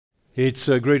It's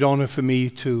a great honor for me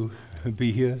to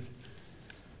be here.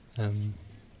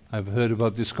 I've heard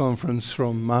about this conference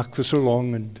from Mark for so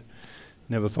long and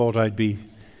never thought I'd be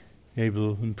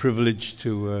able and privileged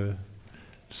to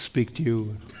speak to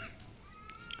you.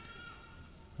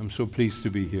 I'm so pleased to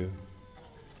be here.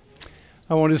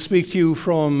 I want to speak to you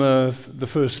from the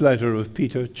first letter of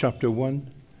Peter, chapter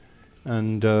 1,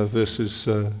 and verses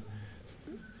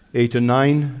 8 and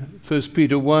 9. 1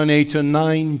 Peter 1, 8 and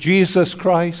 9. Jesus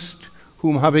Christ,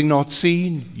 whom having not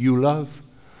seen, you love,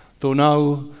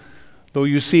 though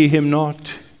you see him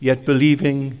not, yet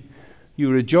believing,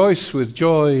 you rejoice with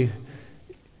joy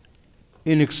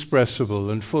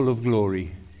inexpressible and full of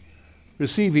glory,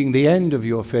 receiving the end of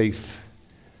your faith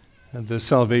and the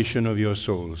salvation of your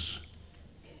souls.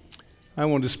 I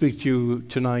want to speak to you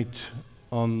tonight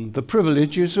on the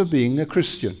privileges of being a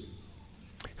Christian.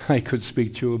 I could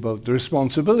speak to you about the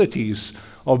responsibilities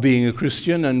of being a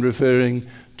Christian and referring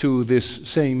to this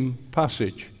same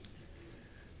passage.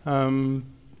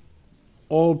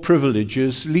 All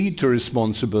privileges lead to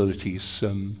responsibilities.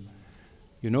 Mum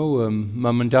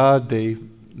and Dad,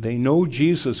 they know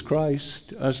Jesus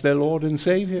Christ as their Lord and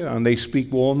Savior, and they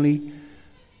speak warmly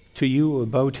to you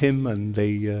about him, and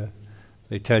they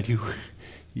tell you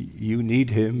you need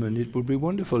him, and it would be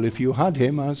wonderful if you had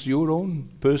him as your own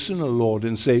personal Lord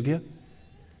and Savior.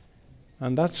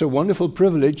 And that's a wonderful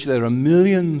privilege. There are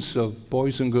millions of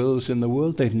boys and girls in the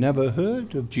world, they've never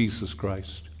heard of Jesus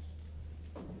Christ.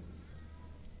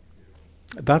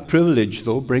 That privilege,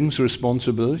 though, brings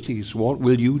responsibilities. What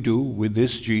will you do with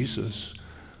this Jesus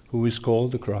who is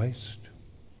called the Christ?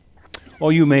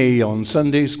 Or you may on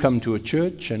Sundays come to a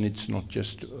church and it's not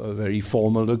just a very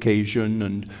formal occasion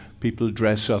and people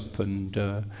dress up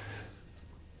and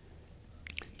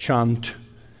chant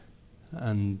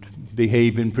and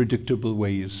behave in predictable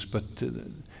ways. But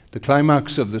the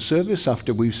climax of the service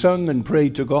after we've sung and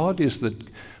prayed to God is that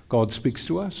God speaks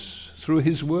to us through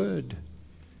his word.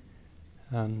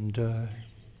 And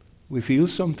we feel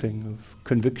something of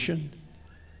conviction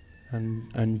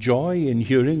and joy in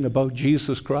hearing about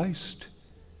Jesus Christ.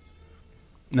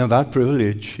 Now that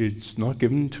privilege, it's not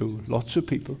given to lots of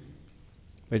people.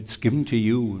 It's given to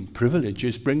you, and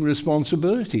privileges bring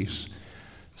responsibilities.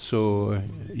 So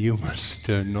you must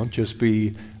not just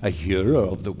be a hearer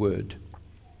of the word,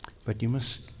 but you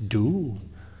must do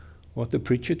what the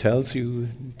preacher tells you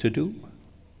to do.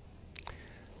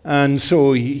 And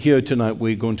so here tonight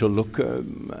we're going to look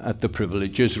at the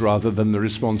privileges rather than the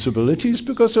responsibilities,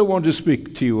 because I want to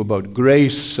speak to you about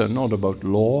grace and not about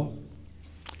law.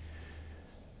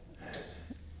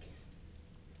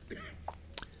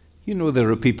 You know, there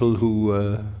are people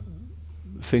who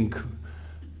think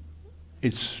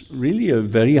it's really a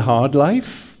very hard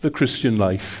life, the Christian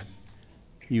life.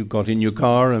 You got in your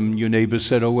car and your neighbor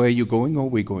said, "Oh, where are you going?" "Oh,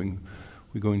 we're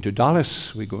going to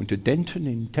Dallas, we're going to Denton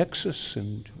in Texas."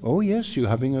 And, "Oh yes, you're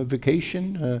having a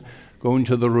vacation, going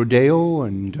to the rodeo."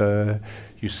 And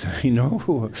you say,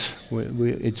 "No,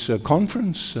 it's a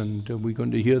conference and we're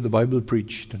going to hear the Bible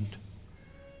preached."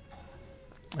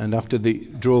 And after they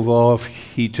drove off,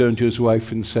 he turned to his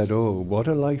wife and said, "Oh, what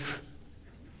a life.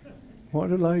 What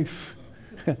a life."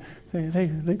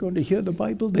 They're going to hear the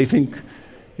Bible. They think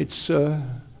it's a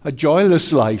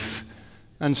joyless life.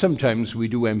 And sometimes we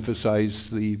do emphasize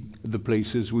the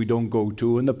places we don't go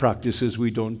to and the practices we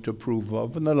don't approve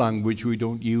of and the language we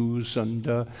don't use.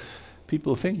 And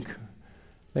people think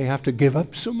they have to give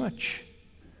up so much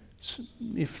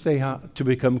if they have to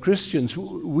become Christians.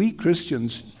 We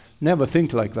Christians never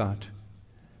think like that.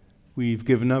 We've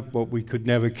given up what we could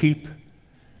never keep,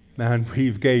 and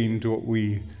we've gained what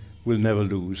we will never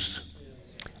lose.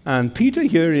 And Peter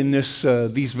here in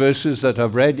these verses that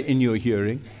I've read in your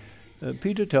hearing,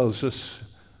 Peter tells us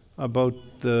about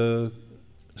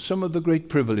some of the great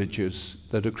privileges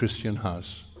that a Christian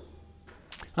has.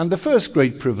 And the first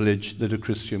great privilege that a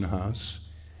Christian has,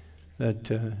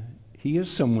 that he is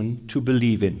someone to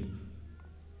believe in.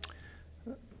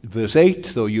 Verse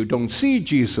 8, though you don't see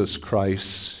Jesus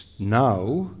Christ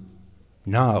now,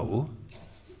 not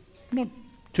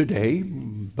today,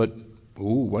 but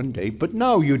one day, but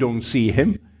now you don't see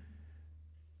him,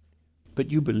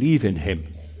 but you believe in him.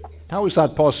 How is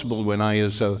that possible? When I,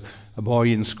 as a boy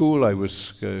in school, I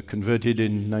was converted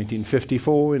in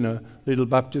 1954 in a little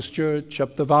Baptist church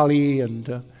up the valley,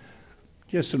 and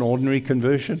just an ordinary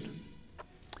conversion.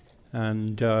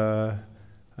 And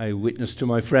I witnessed to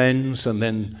my friends, and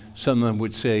then someone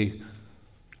would say,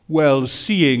 "Well,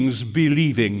 seeing's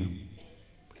believing,"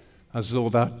 as though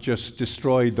that just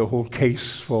destroyed the whole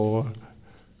case for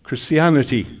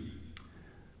Christianity.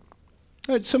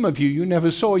 Some of you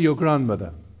never saw your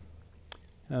grandmother.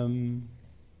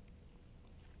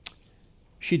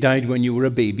 She died when you were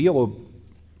a baby, or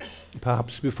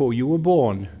perhaps before you were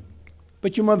born.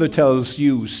 But your mother tells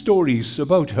you stories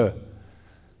about her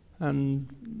and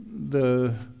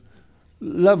the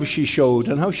love she showed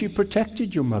and how she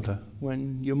protected your mother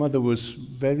when your mother was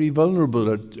very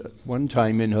vulnerable at one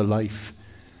time in her life.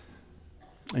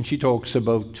 And she talks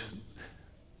about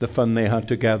the fun they had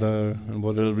together and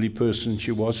what a lovely person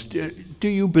she was. Do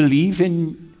you believe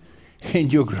in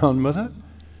your grandmother?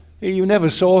 You never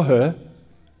saw her,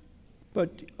 but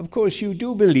of course you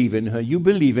do believe in her. You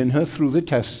believe in her through the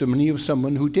testimony of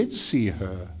someone who did see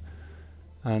her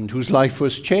and whose life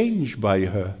was changed by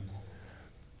her.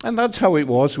 And that's how it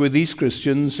was with these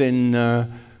Christians in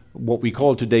what we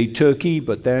call today Turkey,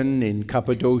 but then in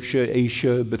Cappadocia,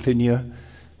 Asia, Bithynia.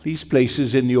 These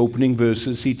places in the opening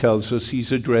verses, he tells us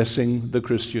he's addressing the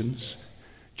Christians.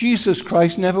 Jesus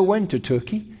Christ never went to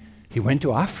Turkey. He went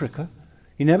to Africa.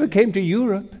 He never came to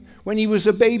Europe. When he was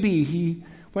a baby, he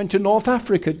went to North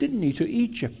Africa, didn't he, to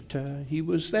Egypt. He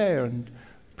was there and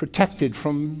protected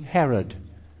from Herod.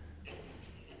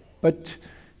 But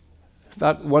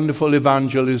that wonderful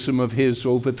evangelism of his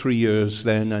over 3 years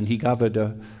then, and he gathered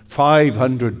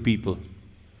 500 people,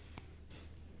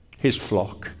 his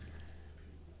flock.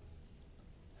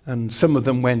 And some of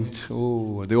them went,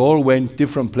 they all went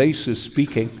different places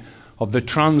speaking of the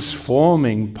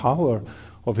transforming power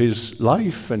of his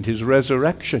life and his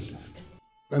resurrection.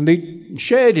 And they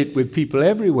shared it with people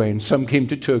everywhere. And some came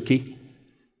to Turkey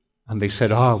and they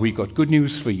said, we got good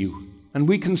news for you. And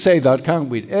we can say that, can't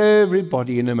we?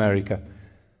 Everybody in America,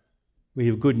 we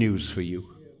have good news for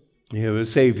you. We have a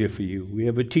Savior for you. We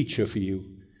have a teacher for you.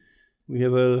 We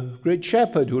have a great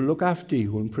shepherd who will look after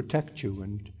you and protect you.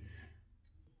 And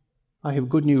I have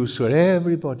good news for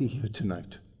everybody here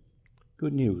tonight.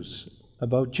 Good news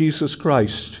about Jesus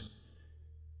Christ.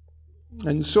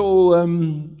 And so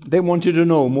they wanted to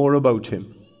know more about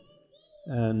him.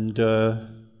 And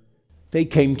they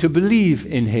came to believe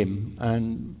in him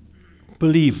and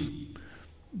believe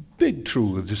big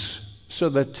truths, so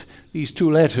that these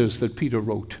 2 letters that Peter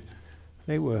wrote,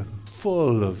 they were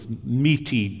full of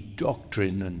meaty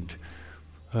doctrine and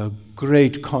a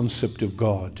great concept of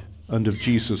God and of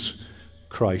Jesus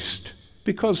Christ.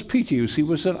 Because Peter, you see,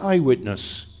 was an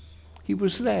eyewitness. He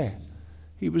was there.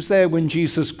 He was there when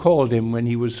Jesus called him when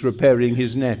he was repairing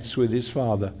his nets with his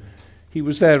Father. He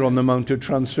was there on the Mount of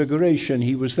Transfiguration.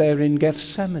 He was there in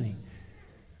Gethsemane.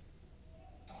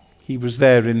 He was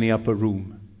there in the upper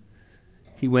room.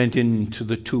 He went into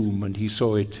the tomb and he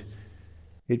saw it.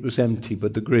 It was empty,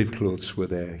 but the grave clothes were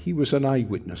there. He was an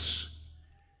eyewitness.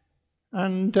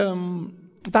 And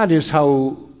that is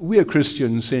how we are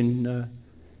Christians in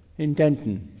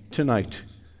Denton tonight.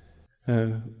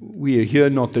 We are here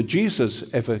not that Jesus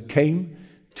ever came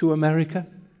to America,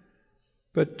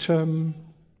 but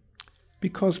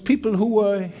because people who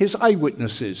were his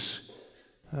eyewitnesses,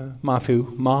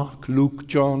 Matthew, Mark, Luke,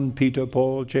 John, Peter,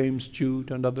 Paul, James,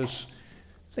 Jude, and others,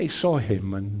 they saw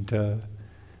him and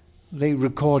they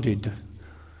recorded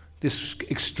this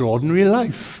extraordinary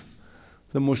life,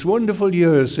 the most wonderful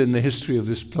years in the history of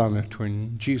this planet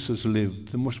when Jesus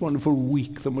lived, the most wonderful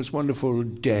week, the most wonderful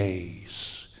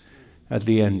days at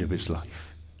the end of his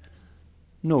life.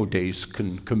 No days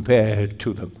can compare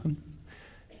to them.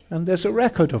 And there's a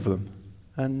record of them.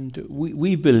 And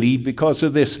we believe because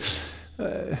of this.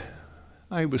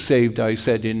 I was saved, I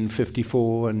said, in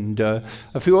 54, and a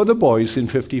few other boys in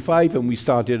 55, and we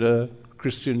started a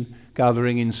Christian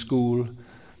gathering in school.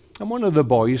 And one of the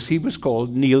boys, he was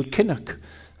called Neil Kinnock.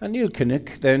 And Neil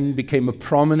Kinnock then became a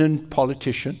prominent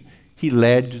politician. He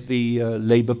led the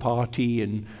Labour Party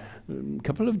in a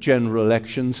couple of general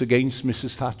elections against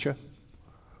Mrs. Thatcher.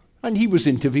 And he was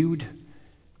interviewed.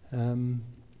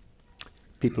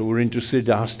 People who were interested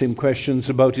asked him questions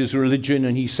about his religion,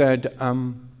 and he said,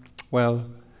 well,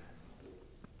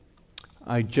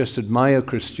 I just admire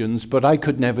Christians, but I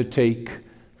could never take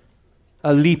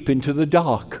a leap into the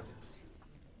dark.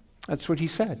 That's what he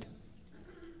said.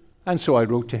 And so I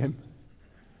wrote to him.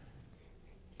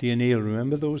 Do you, Neil,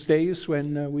 remember those days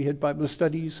when we had Bible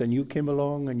studies and you came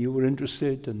along and you were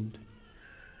interested? And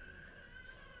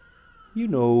you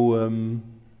know,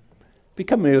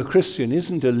 becoming a Christian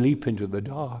isn't a leap into the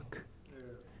dark.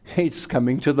 It's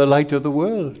coming to the light of the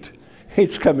world.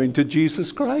 It's coming to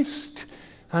Jesus Christ.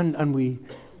 And we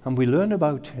learn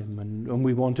about him, and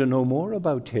we want to know more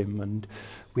about him, and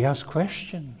we ask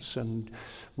questions, and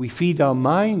we feed our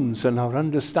minds and our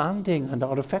understanding, and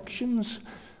our affections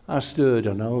are stirred,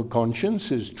 and our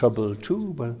conscience is troubled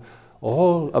too, but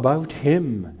all about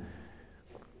him.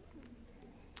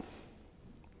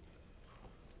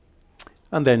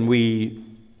 And then we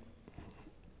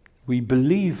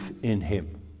believe in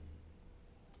him.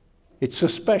 It's a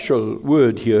special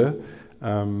word here.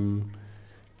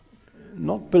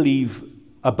 Not believe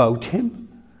about him,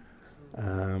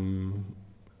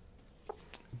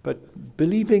 but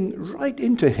believing right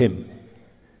into him.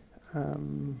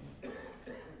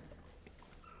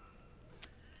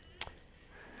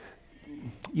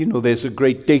 You know, there's a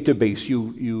great database.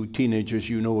 You teenagers,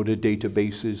 you know what a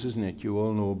database is, isn't it? You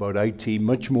all know about IT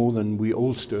much more than we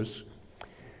oldsters.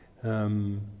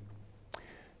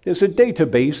 There's a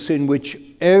database in which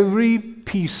every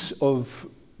piece of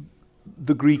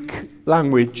the Greek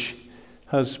language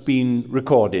has been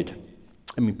recorded.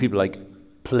 I mean, people like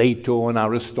Plato and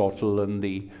Aristotle and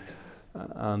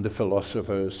the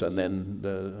philosophers, and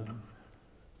then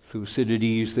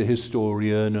Thucydides, the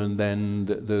historian, and then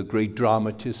the great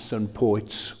dramatists and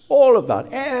poets. All of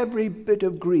that, every bit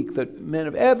of Greek that men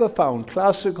have ever found,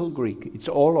 classical Greek, it's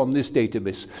all on this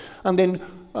database. And then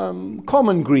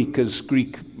Common Greek, as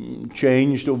Greek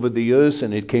changed over the years,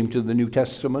 and it came to the New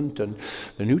Testament, and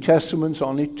the New Testament's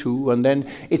on it too, and then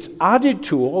it's added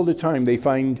to all the time. They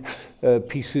find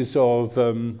pieces of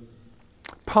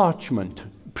parchment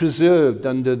preserved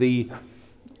under the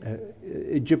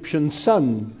Egyptian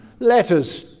sun,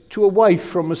 letters to a wife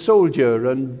from a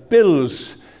soldier, and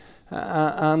bills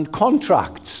and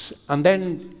contracts, and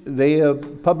then they are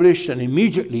published, and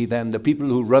immediately then the people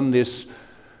who run this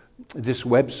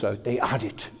website, they add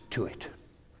it to it.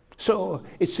 So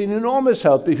it's an enormous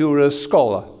help if you're a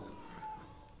scholar.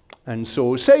 And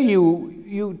so say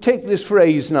you take this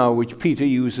phrase now, which Peter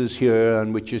uses here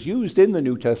and which is used in the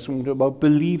New Testament, about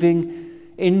believing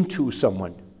into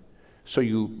someone. So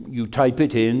you type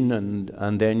it in,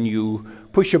 and then you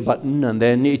push a button, and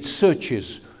then it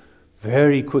searches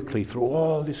very quickly through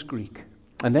all this Greek.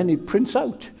 And then it prints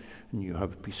out, and you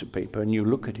have a piece of paper, and you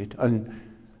look at it, and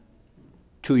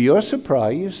to your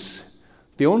surprise,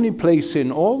 the only place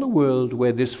in all the world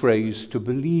where this phrase, to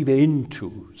believe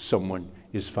into someone,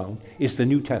 is found is the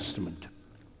New Testament.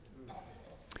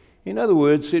 In other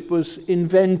words, it was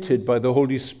invented by the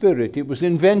Holy Spirit. It was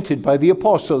invented by the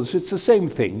apostles. It's the same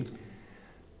thing,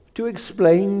 to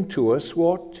explain to us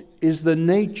what is the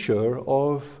nature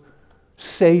of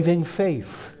saving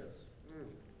faith.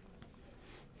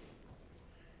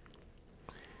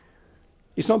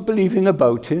 It's not believing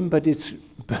about him, but it's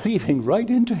believing right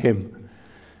into him.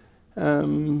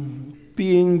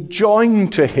 Being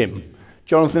joined to him.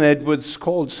 Jonathan Edwards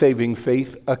called saving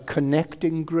faith a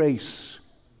connecting grace.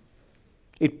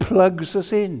 It plugs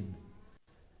us in.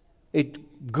 It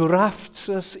grafts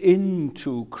us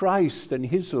into Christ and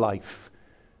his life,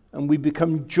 and we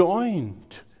become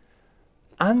joined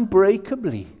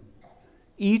unbreakably,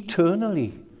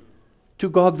 eternally, to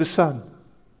God the Son,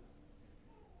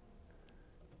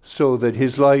 so that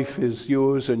his life is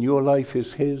yours and your life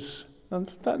is his.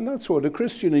 And that's what a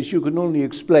Christian is. You can only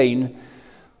explain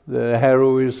the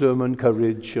heroism and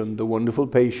courage and the wonderful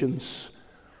patience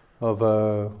of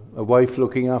a wife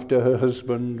looking after her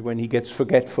husband when he gets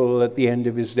forgetful at the end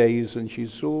of his days, and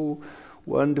she's so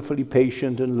wonderfully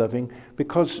patient and loving,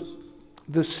 because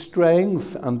the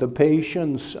strength and the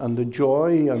patience and the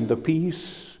joy and the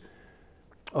peace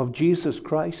of Jesus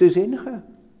Christ is in her.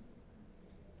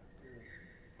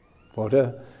 What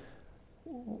a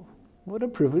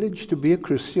privilege to be a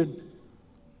Christian.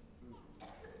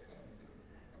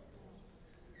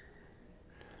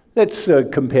 Let's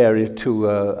compare it to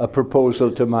a proposal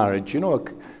to marriage. You know,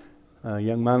 a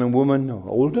young man and woman, or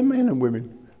older men and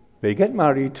women, they get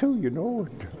married too, you know.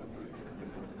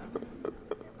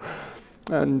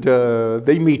 And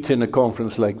they meet in a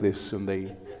conference like this, and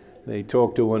they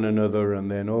talk to one another, and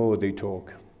then, they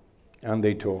talk. And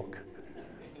they talk.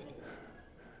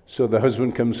 So the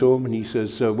husband comes home and he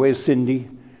says, where's Cindy?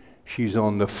 She's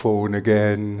on the phone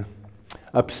again.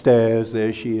 Upstairs,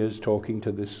 there she is, talking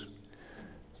to this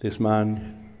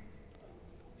man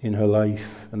in her life.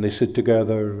 And they sit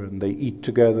together, and they eat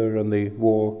together, and they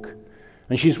walk.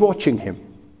 And she's watching him.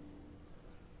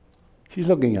 She's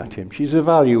looking at him. She's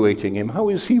evaluating him. How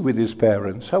is he with his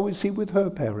parents? How is he with her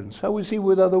parents? How is he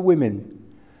with other women?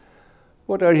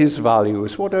 What are his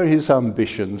values? What are his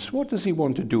ambitions? What does he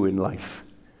want to do in life?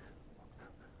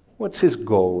 What's his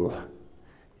goal?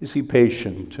 Is he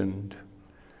patient and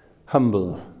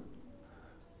humble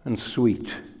and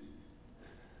sweet?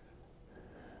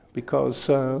 Because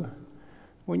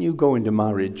when you go into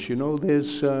marriage, you know,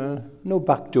 there's no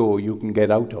back door you can get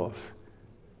out of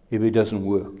if it doesn't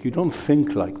work. You don't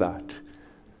think like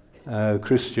that,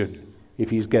 Christian, if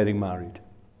he's getting married.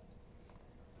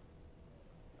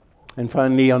 And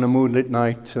finally, on a moonlit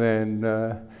night, then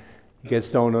he gets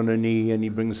down on a knee and he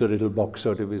brings a little box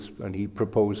out of and he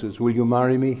proposes. Will you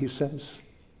marry me, he says.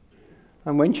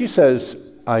 And when she says,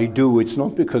 I do, it's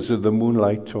not because of the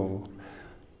moonlight or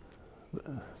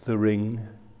the ring.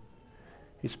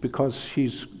 It's because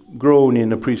she's grown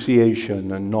in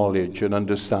appreciation and knowledge and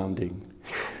understanding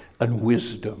and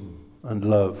wisdom and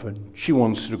love, and she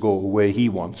wants to go where he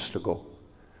wants to go.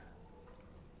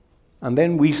 And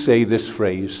then we say this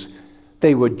phrase,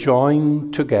 they were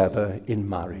joined together in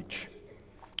marriage.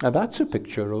 Now that's a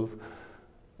picture of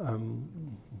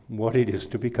what it is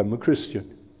to become a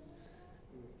Christian.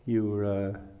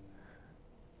 You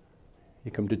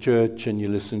come to church and you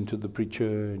listen to the preacher,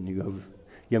 and you have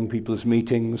young people's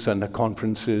meetings and the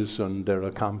conferences, and there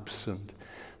are camps, and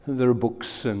there are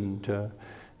books, and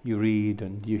you read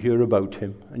and you hear about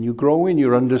him, and you grow in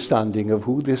your understanding of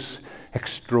who this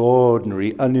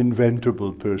extraordinary,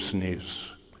 uninventable person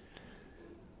is.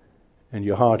 And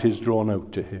your heart is drawn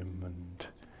out to him. And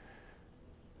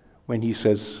when he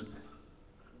says,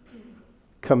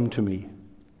 "Come to me,"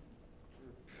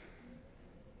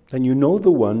 then you know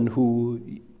the one who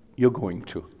you're going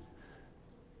to.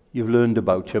 You've learned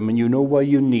about him, and you know why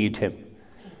you need him.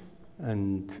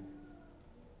 And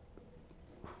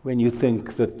when you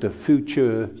think that the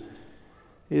future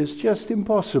is just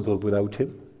impossible without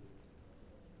him,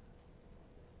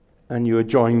 and you are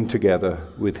joined together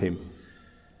with him,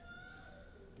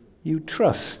 you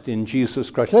trust in Jesus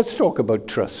Christ. Let's talk about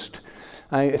trust.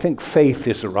 I think faith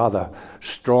is a rather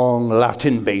strong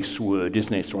Latin-based word,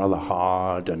 isn't it? It's a rather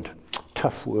hard and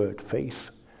tough word, faith.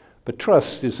 But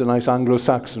trust is a nice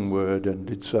Anglo-Saxon word, and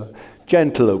it's a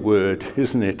gentler word,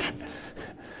 isn't it?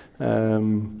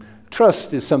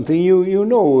 Trust is something you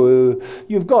know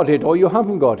you've got it or you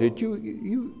haven't got it.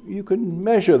 You can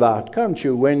measure that, can't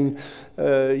you? When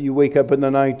you wake up in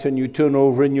the night and you turn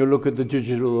over and you look at the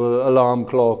digital alarm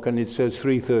clock and it says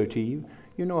 3:30.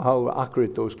 You know how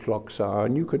accurate those clocks are,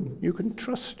 and you can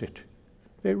trust it.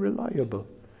 They're reliable.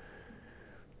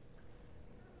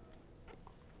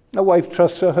 A wife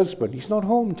trusts her husband. He's not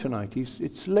home tonight.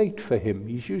 It's late for him.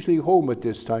 He's usually home at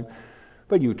this time.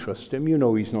 But you trust him. You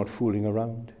know he's not fooling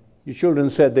around. Your children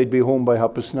said they'd be home by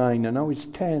 9:30, and now it's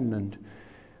 10, and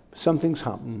something's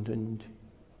happened, and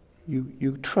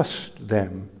you trust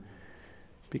them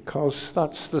because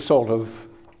that's the sort of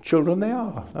children they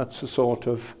are. That's the sort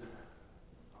of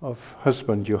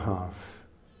husband you have.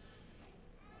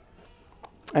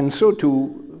 And so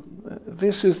too,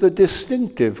 this is the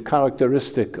distinctive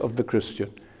characteristic of the Christian,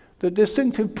 the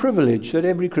distinctive privilege that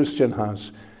every Christian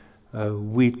has.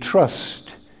 We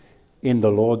trust in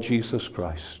the Lord Jesus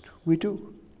Christ. We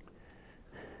do.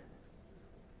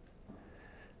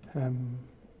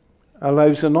 Our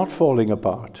lives are not falling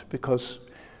apart because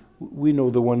we know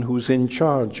the one who's in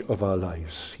charge of our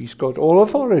lives. He's got all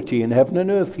authority in heaven and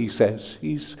earth, he says.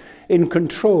 He's in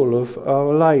control of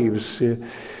our lives.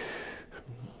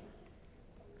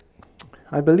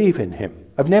 I believe in him.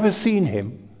 I've never seen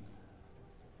him,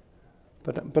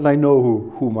 but I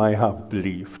know whom I have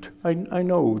believed. I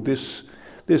know this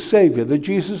Savior, the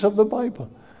Jesus of the Bible,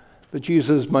 the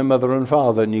Jesus my mother and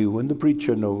father knew, and the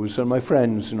preacher knows, and my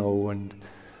friends know, and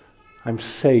I'm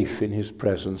safe in his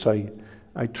presence.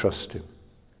 I trust him.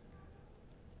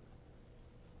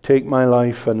 Take my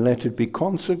life and let it be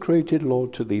consecrated,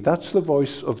 Lord, to thee. That's the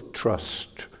voice of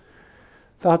trust.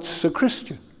 That's a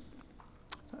Christian.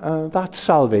 That's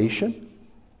salvation.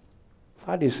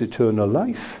 That is eternal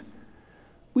life.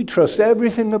 We trust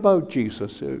everything about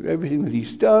Jesus, everything that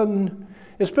he's done,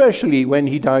 especially when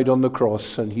he died on the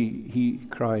cross and he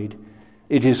cried,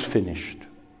 "It is finished."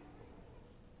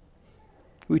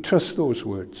 We trust those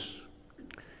words.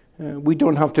 We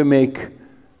don't have to make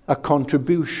a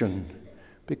contribution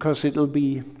because it'll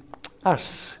be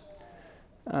us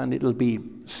and it'll be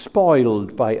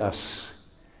spoiled by us.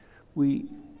 We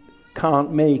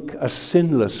can't make a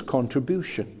sinless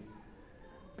contribution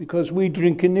because we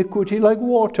drink iniquity like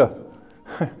water.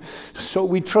 So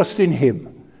we trust in him,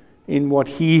 in what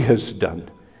he has done,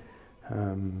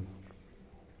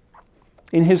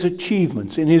 in his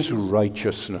achievements, in his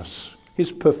righteousness,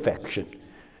 his perfection,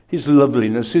 his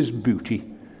loveliness, his beauty,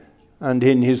 and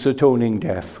in his atoning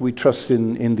death. We trust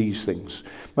in these things.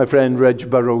 My friend Reg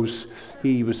Burrows,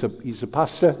 he's a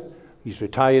pastor. He's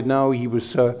retired now. He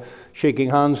was shaking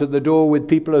hands at the door with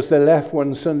people as they left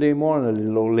one Sunday morning. A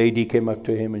little old lady came up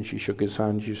to him and she shook his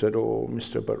hand. She said, "Oh,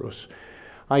 Mr. Burrows,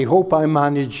 I hope I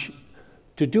manage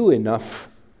to do enough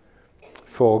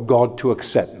for God to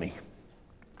accept me."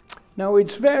 Now,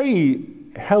 it's very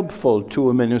helpful to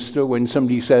a minister when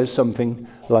somebody says something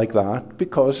like that,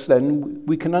 because then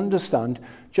we can understand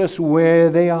just where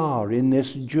they are in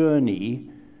this journey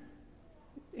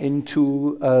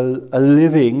into a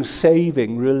living,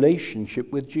 saving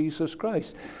relationship with Jesus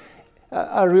Christ.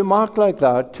 A remark like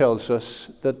that tells us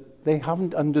that they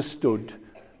haven't understood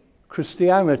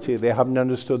Christianity. They haven't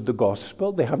understood the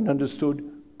gospel. They haven't understood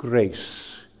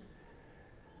grace.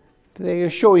 They are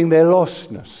showing their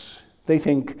lostness. They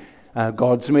think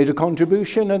God's made a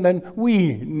contribution, and then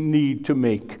we need to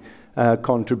make a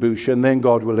contribution, then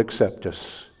God will accept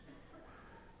us.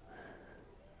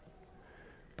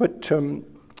 But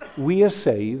we are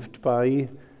saved by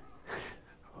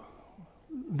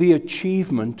the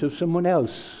achievement of someone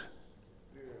else,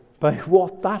 by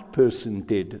what that person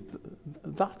did.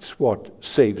 That's what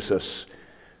saves us.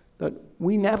 That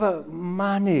we never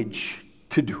manage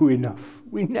to do enough.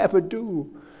 We never do,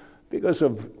 because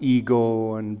of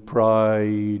ego and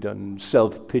pride and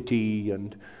self-pity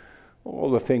and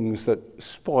all the things that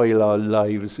spoil our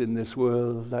lives in this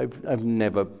world. I've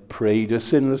never prayed a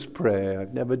sinless prayer.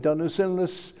 I've never done a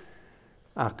sinless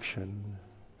action.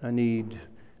 I need,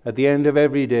 at the end of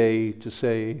every day, to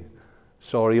say,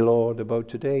 sorry, Lord, about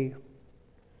today.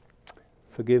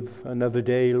 Forgive another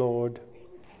day, Lord.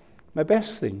 My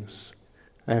best things,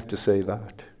 I have to say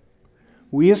that.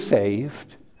 We are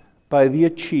saved by the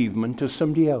achievement of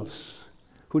somebody else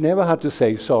who never had to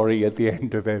say sorry at the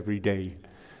end of every day.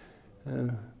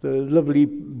 The lovely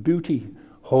beauty,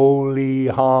 holy,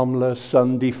 harmless,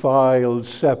 undefiled,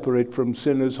 separate from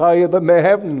sinners, higher than the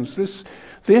heavens. This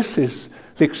is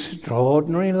the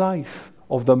extraordinary life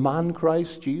of the man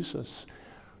Christ Jesus,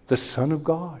 the Son of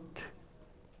God,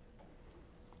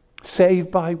 saved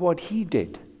by what he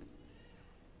did.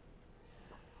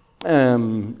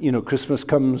 Christmas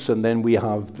comes, and then we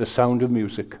have the sound of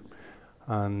music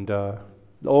and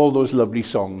all those lovely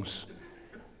songs.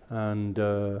 And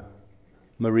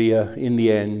Maria, in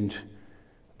the end,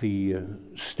 the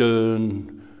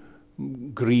stern,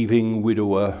 grieving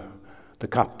widower, the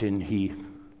captain, he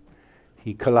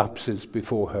collapses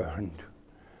before her and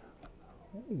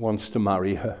wants to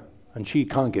marry her. And she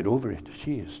can't get over it.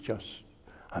 She is just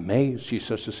amazed. She's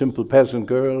such a simple peasant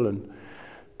girl and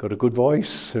got a good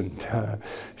voice, and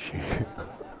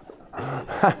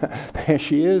there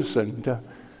she is, and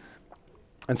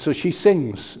so she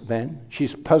sings. Then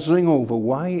she's puzzling over,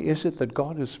 why is it that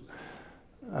God has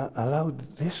allowed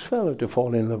this fellow to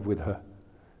fall in love with her?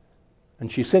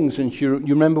 And she sings, and you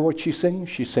remember what she sings?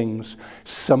 She sings,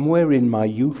 somewhere in my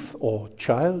youth or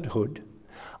childhood,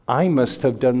 I must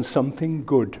have done something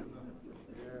good.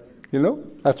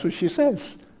 That's what she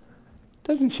says,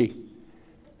 doesn't she?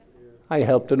 I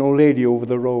helped an old lady over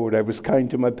the road. I was kind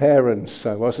to my parents.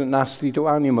 I wasn't nasty to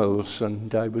animals,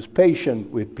 and I was patient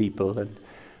with people. And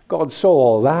God saw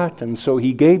all that, and so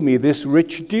he gave me this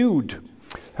rich dude.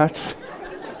 That's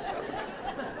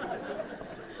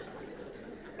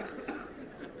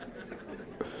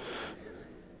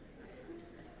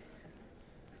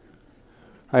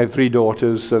I have 3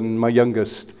 daughters, and my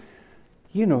youngest,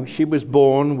 she was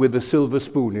born with a silver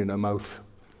spoon in her mouth.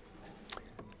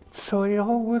 So it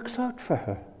all works out for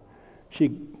her. She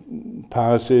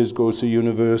passes, goes to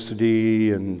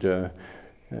university, and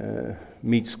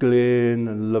meets Glenn,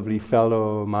 a lovely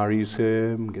fellow, marries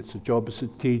him, gets a job as a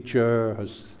teacher,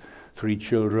 has 3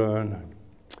 children.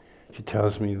 She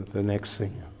tells me the next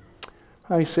thing.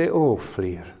 I say, oh,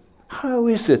 Fleer, how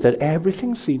is it that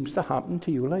everything seems to happen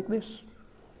to you like this?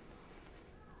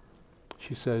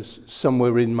 She says,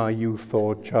 somewhere in my youth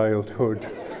or childhood,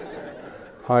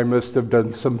 I must have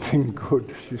done something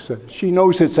good, she said. She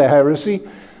knows it's a heresy.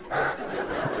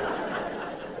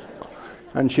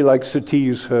 And she likes to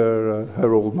tease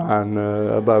her old man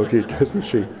about it, doesn't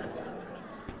she?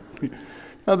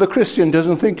 Now, the Christian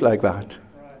doesn't think like that.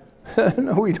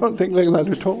 No, we don't think like that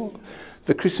at all.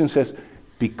 The Christian says,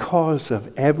 because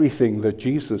of everything that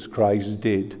Jesus Christ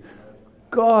did,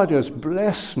 God has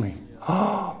blessed me.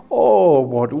 Oh,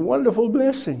 what wonderful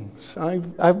blessings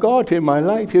I've got in my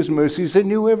life. His mercies are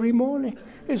new every morning.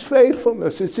 His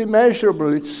faithfulness, it's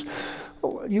immeasurable.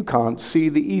 You can't see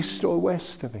the east or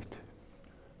west of it.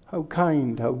 How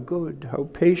kind, how good, how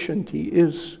patient he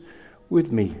is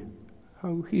with me.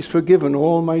 How he's forgiven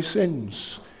all my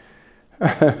sins.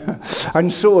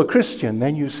 And so a Christian,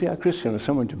 then you see a Christian as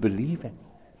someone to believe in.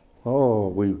 Oh,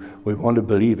 we want to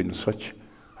believe in such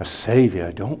a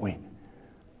Savior, don't we?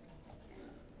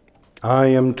 I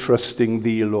am trusting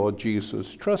thee, Lord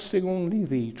Jesus, trusting only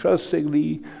thee, trusting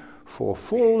thee for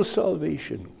full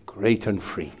salvation, great and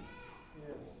free.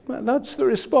 Well, that's the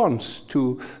response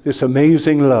to this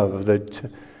amazing love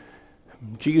that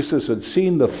Jesus had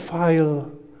seen the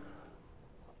file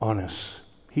on us.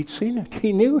 He'd seen it.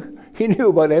 He knew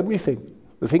about everything.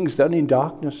 The things done in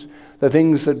darkness, the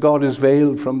things that God has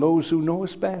veiled from those who know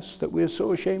us best, that we're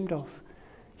so ashamed of.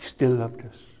 He still loved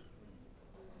us.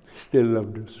 Still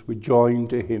loved us. We're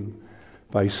joined to him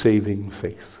by saving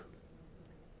faith.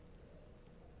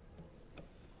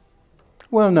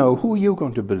 Well, now, who are you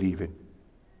going to believe in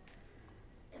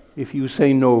if you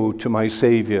say no to my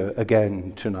Savior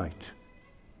again tonight?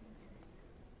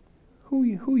 Who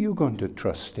are you going to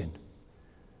trust in?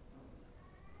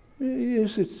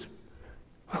 Is it...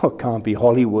 Oh, it can't be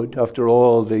Hollywood, after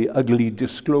all the ugly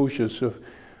disclosures of...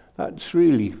 That's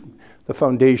really... The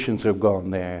foundations have gone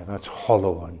there. That's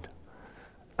hollow and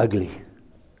ugly.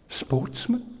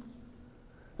 Sportsmen?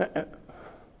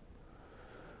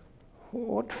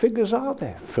 What figures are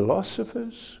there?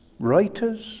 Philosophers?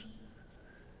 Writers?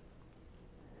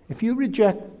 If you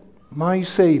reject my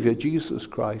Savior, Jesus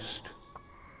Christ,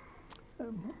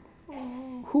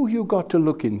 who you got to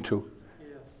look into?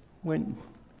 When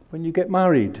you get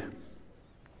married,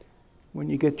 when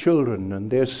you get children and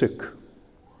they're sick,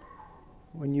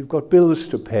 when you've got bills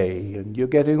to pay and you're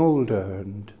getting older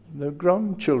and the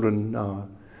grandchildren are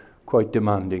quite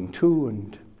demanding too,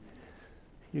 and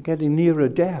you're getting nearer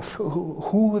death,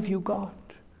 who have you got?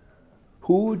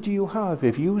 Who do you have?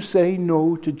 If you say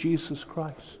no to Jesus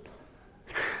Christ,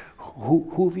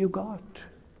 who have you got?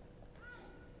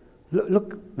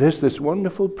 Look, there's this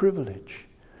wonderful privilege.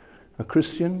 A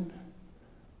Christian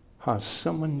has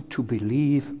someone to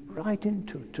believe right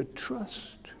into, to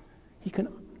trust. He can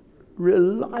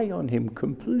rely on him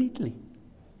completely.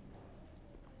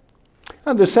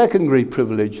 And the second great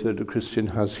privilege that a Christian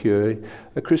has here,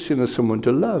 a Christian is someone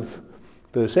to love.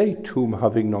 Verse 8, whom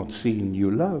having not seen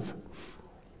you love.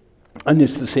 And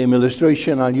it's the same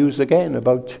illustration I'll use again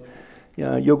about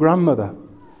your grandmother.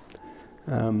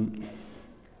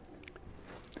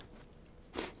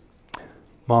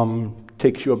 Mom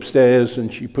takes you upstairs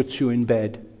and she puts you in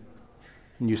bed.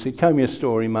 And you say, tell me a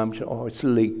story, Mom. She says, oh, it's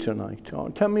late tonight. Oh,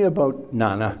 tell me about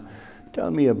Nana.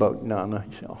 Tell me about Nana.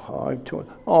 She says,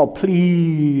 oh,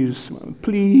 please,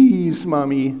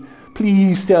 Mommy.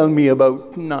 Please tell me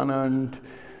about Nana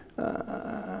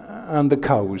and the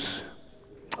cows.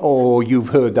 Oh, you've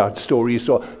heard that story,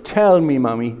 so tell me,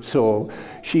 Mommy. So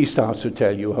she starts to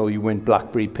tell you how you went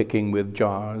blackberry picking with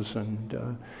jars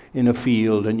and in a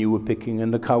field, and you were picking,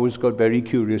 and the cows got very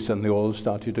curious and they all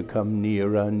started to come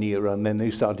nearer and nearer, and then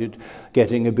they started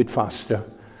getting a bit faster,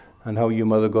 and how your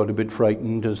mother got a bit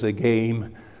frightened as they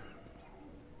came.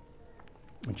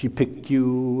 And she picked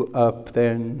you up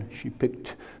then. She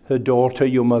picked her daughter,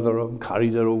 your mother, and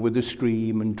carried her over the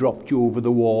stream and dropped you over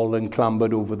the wall and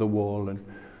clambered over the wall, and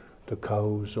the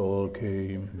cows all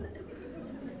came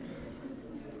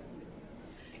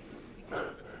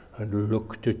and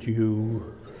looked at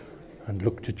you and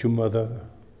looked at your mother.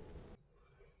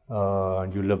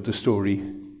 And you love the story.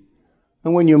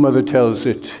 And when your mother tells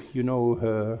it, you know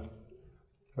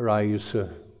her eyes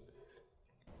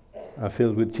are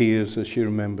filled with tears as she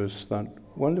remembers that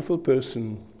wonderful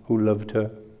person who loved her.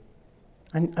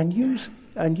 And you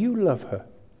love her.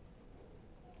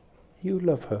 You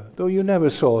love her. Though you never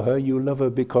saw her, you love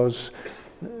her because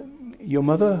your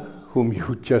mother, whom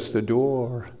you just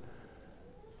adore,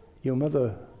 your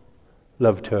mother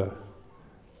loved her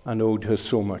and owed her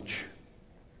so much.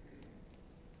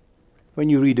 When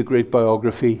you read a great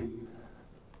biography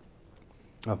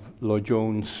of Lloyd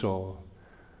Jones or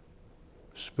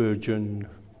Spurgeon,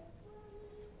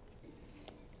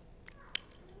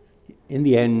 in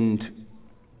the end,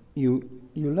 you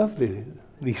love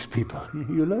these people.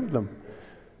 You love them.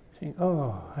 You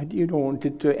think, you don't want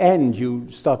it to end. You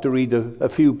start to read a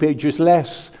few pages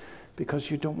less because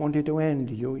you don't want it to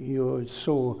end. You're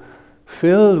so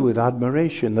filled with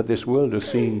admiration that this world has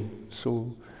seen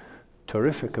so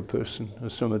terrific a person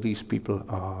as some of these people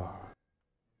are.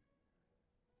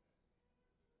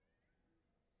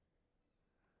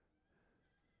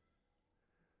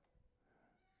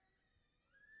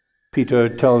 Peter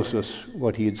tells us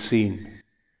what he had seen.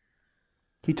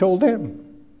 He told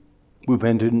them. We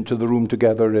went into the room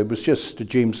together. It was just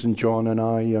James and John and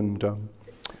I, and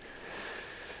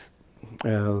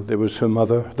there was her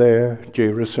mother there,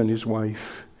 Jairus and his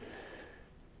wife,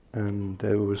 and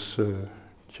there was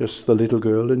just the little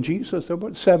girl and Jesus. There were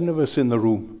about 7 of us in the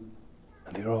room,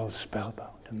 and they're all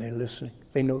spellbound, and they're listening.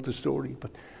 They know the story,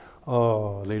 but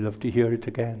they love to hear it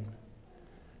again.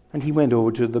 And he went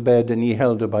over to the bed and he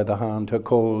held her by the hand, her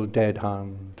cold, dead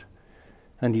hand,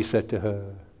 and he said to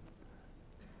her,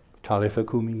 Talitha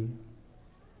Kumi.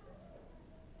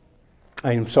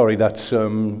 I'm sorry, that's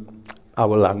our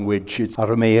language. It's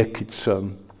Aramaic. It's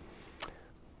I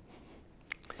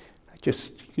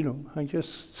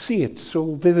just see it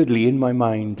so vividly in my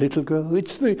mind. Little girl.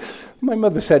 My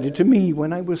mother said it to me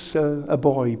when I was a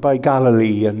boy by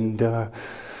Galilee, and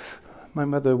My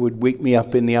mother would wake me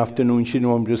up in the afternoon. She'd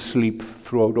want me to sleep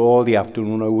throughout all the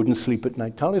afternoon. I wouldn't sleep at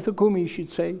night. Talitha Kumi,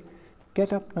 she'd say,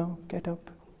 get up now, get up.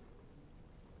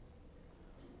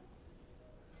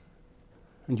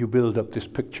 And you build up this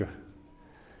picture.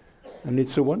 And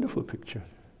it's a wonderful picture.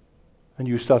 And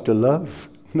you start to love,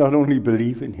 not only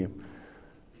believe in him,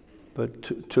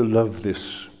 but to love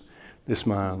this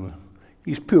man.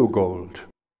 He's pure gold.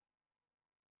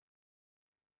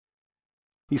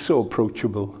 He's so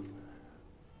approachable.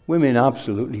 Women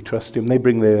absolutely trust him. They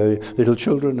bring their little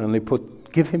children and they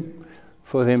give him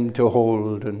for them to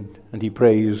hold, and he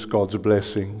prays God's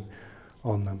blessing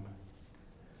on them.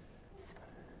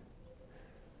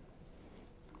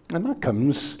 And that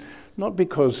comes not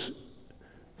because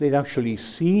they'd actually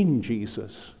seen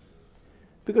Jesus,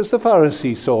 because the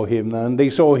Pharisees saw him and they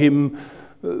saw him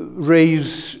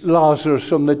raise Lazarus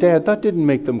from the dead. That didn't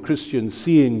make them Christians,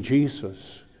 seeing Jesus.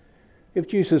 If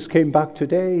Jesus came back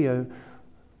today,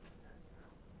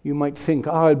 you might think,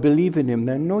 I'll believe in him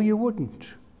then. No, you wouldn't.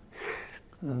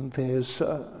 And there's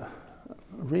a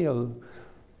real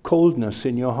coldness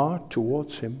in your heart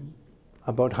towards him,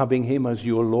 about having him as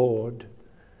your Lord,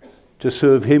 to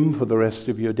serve him for the rest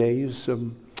of your days.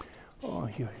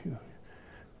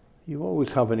 You always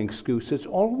have an excuse. It's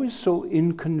always so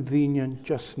inconvenient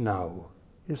just now,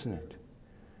 isn't it?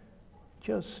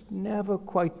 Just never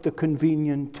quite the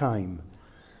convenient time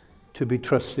to be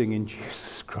trusting in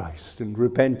Jesus Christ and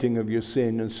repenting of your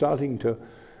sin and starting to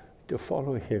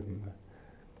follow him.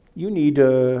 You need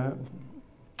a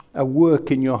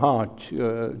work in your heart,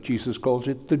 Jesus calls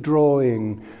it, the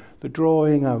drawing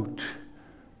out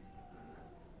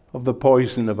of the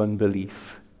poison of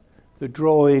unbelief, the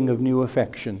drawing of new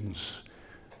affections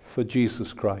for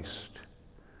Jesus Christ.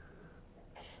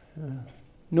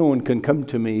 No one can come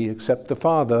to me except the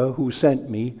Father who sent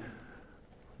me.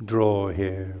 Draw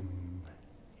him.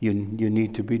 You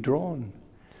need to be drawn.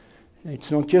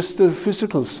 It's not just the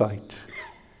physical sight,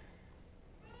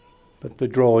 but the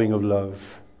drawing of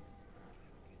love.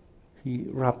 He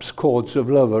wraps cords of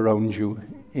love around you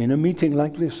in a meeting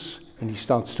like this, and he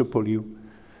starts to pull you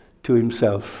to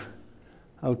himself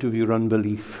out of your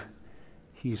unbelief.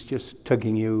 He's just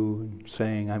tugging you and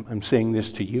saying, I'm saying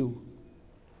this to you.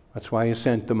 That's why I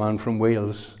sent the man from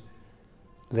Wales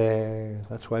there.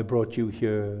 That's why I brought you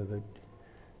here, that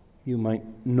you might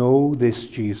know this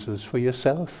Jesus for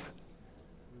yourself,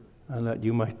 and that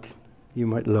you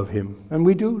might love him. And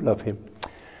we do love him.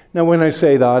 Now, when I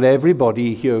say that,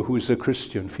 everybody here who's a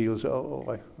Christian feels,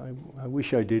 I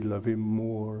wish I did love him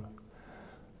more.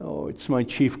 Oh, it's my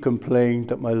chief complaint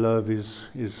that my love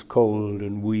is cold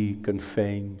and weak and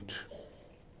faint.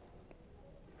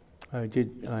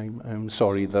 I'm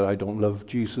sorry that I don't love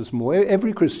Jesus more.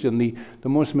 Every Christian, the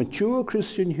most mature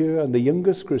Christian here and the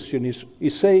youngest Christian is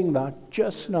saying that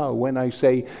just now when I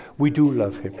say we do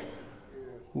love him.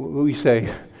 We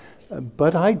say,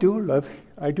 but I do love him.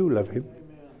 I do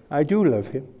love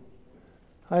him.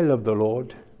 I love the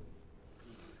Lord.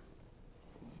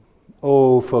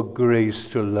 Oh, for grace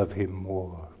to love him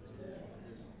more.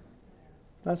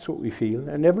 That's what we feel.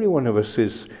 And every one of us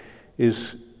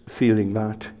is feeling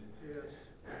that.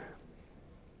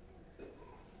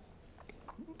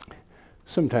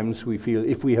 Sometimes we feel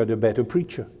if we had a better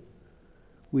preacher,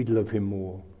 we'd love him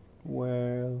more.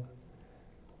 Well,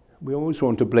 we always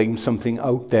want to blame something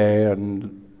out there,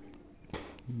 and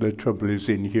the trouble is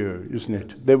in here, isn't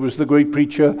it? There was the great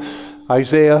preacher,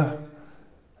 Isaiah,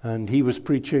 and he was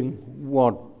preaching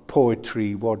what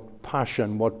poetry, what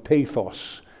passion, what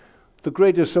pathos. The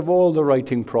greatest of all the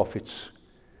writing prophets.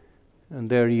 And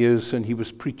there he is, and he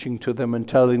was preaching to them and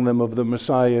telling them of the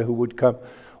Messiah who would come.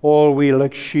 All we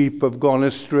like sheep have gone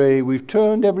astray. We've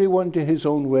turned everyone to his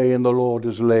own way, and the Lord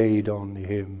has laid on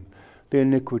him the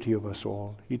iniquity of us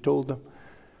all. He told them.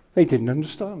 They didn't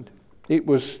understand. It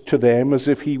was to them as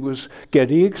if he was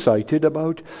getting excited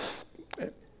about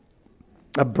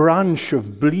a branch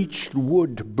of bleached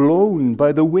wood blown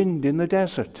by the wind in the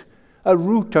desert, a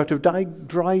root out of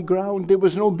dry ground. There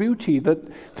was no beauty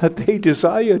that they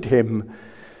desired him.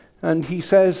 And he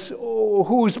says, oh,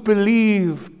 who's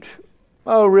believed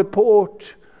our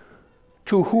report?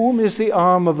 To whom is the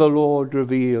arm of the Lord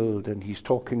revealed? And he's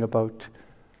talking about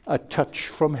a touch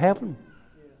from heaven.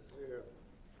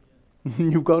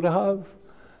 You've got to have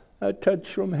a touch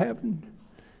from heaven.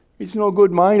 It's no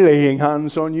good my laying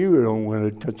hands on you. You don't want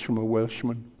a touch from a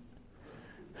Welshman.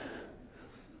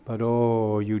 But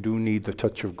oh, you do need the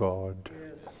touch of God.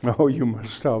 Yes. Oh, you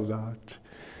must have that.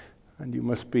 And you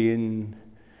must be in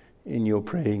your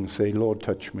praying, say, Lord,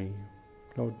 touch me.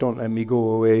 Lord, don't let me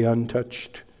go away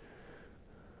untouched.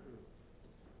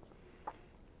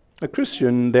 A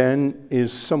Christian, then,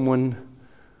 is someone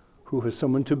who has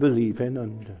someone to believe in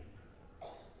and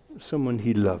someone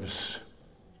he loves.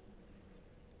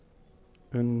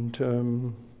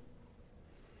 And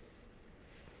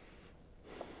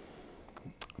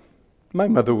my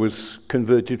mother was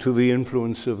converted through the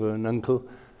influence of an uncle,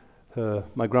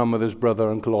 my grandmother's brother,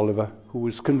 Uncle Oliver, who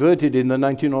was converted in the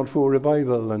 1904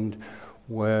 revival. And,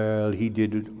 well, he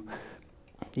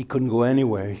couldn't go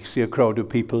anywhere. He'd see a crowd of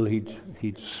people,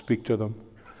 he'd speak to them.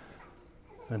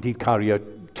 And he'd carry a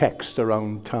text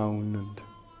around town and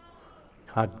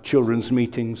had children's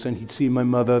meetings, and he'd see my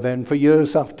mother then for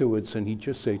years afterwards, and he'd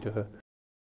just say to her,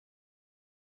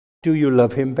 "Do you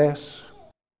love him, Bess?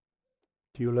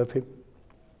 Do you love him?"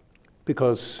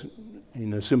 Because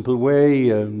in a simple way,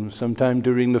 sometime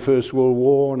during the First World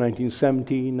War,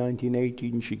 1917,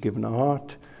 1918, she'd given her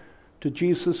heart to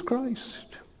Jesus Christ.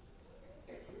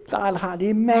 That had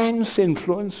immense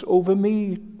influence over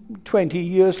me 20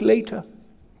 years later.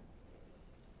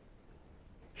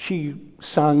 She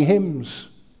sang hymns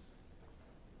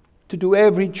to do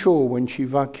every chore, when she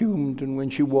vacuumed and when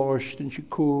she washed and she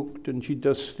cooked and she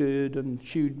dusted, and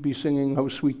she'd be singing "How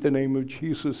Sweet the Name of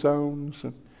Jesus Sounds,"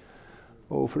 and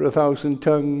 "Oh, for 1,000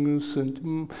 tongues."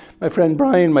 And my friend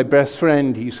Brian, my best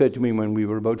friend, he said to me when we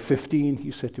were about 15,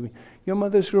 he said to me, "Your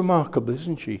mother's remarkable,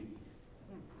 isn't she?"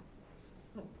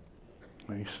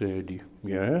 I said,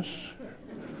 "Yes."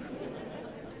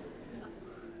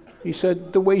 He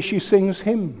said, "The way she sings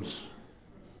hymns."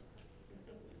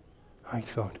 I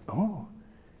thought, oh,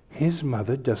 his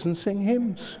mother doesn't sing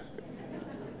hymns.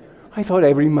 I thought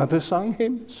every mother sang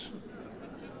hymns.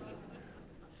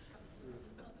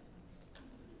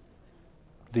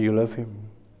 Do you love him?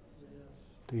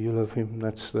 Do you love him?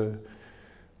 That's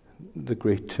the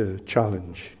great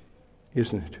challenge,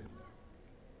 isn't it?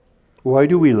 Why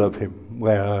do we love him?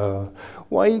 Well,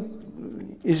 why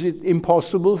is it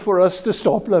impossible for us to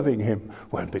stop loving him?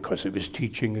 Well, because of his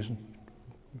teaching, isn't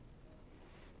it?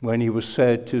 When he was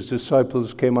set, his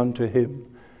disciples came unto him,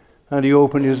 and he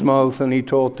opened his mouth and he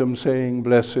taught them, saying,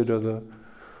 "Blessed are the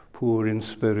poor in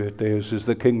spirit, theirs is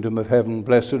the kingdom of heaven.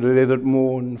 Blessed are they that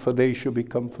mourn, for they shall be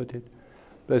comforted.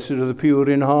 Blessed are the pure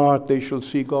in heart, they shall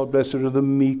see God. Blessed are the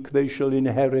meek, they shall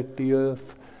inherit the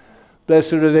earth.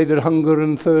 Blessed are they that hunger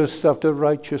and thirst after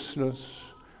righteousness,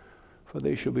 for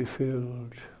they shall be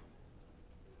filled."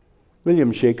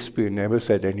 William Shakespeare never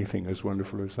said anything as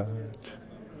wonderful as that.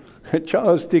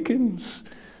 Charles Dickens,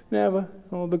 never.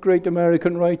 All the great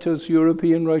American writers,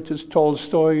 European writers,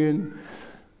 Tolstoy, and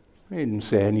they didn't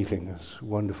say anything as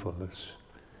wonderful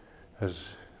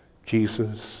as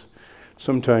Jesus.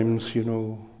 Sometimes,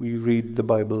 we read the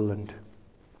Bible and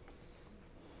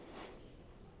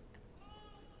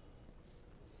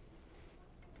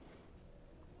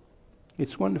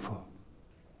it's wonderful.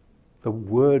 The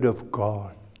Word of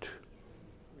God,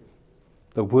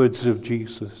 the words of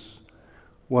Jesus,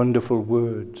 wonderful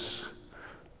words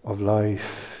of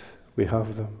life. We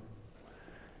have them.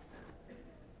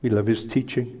 We love his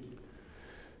teaching.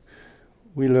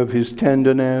 We love his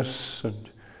tenderness, and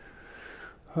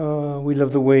we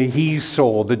love the way he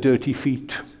saw the dirty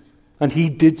feet, and he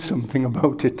did something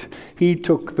about it. He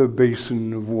took the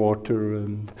basin of water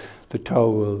and the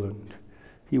towel, and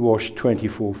he washed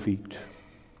 24 feet.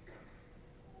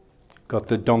 Got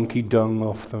the donkey dung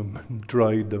off them and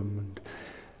dried them, and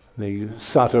they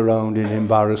sat around in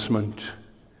embarrassment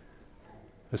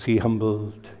as he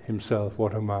humbled himself.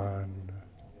 What a man.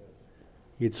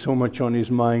 He had so much on his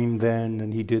mind then,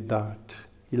 and he did that.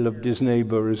 He loved his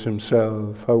neighbor as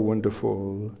himself. How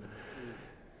wonderful.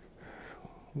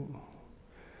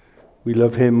 We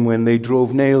love him when they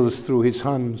drove nails through his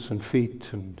hands and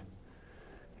feet, and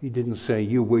he didn't say,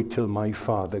 "You wait till my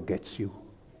Father gets you."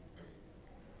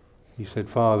 He said,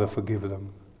 "Father, forgive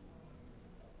them.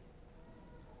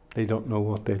 They don't know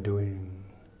what they're doing."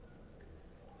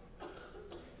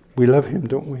 We love him,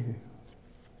 don't we?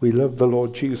 We love the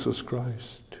Lord Jesus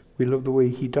Christ. We love the way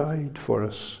he died for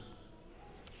us.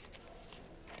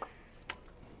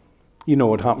 You know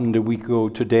what happened a week ago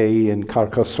today in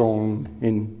Carcassonne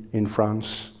in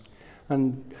France.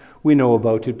 And we know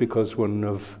about it because one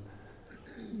of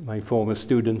my former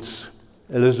students,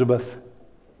 Elizabeth,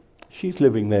 she's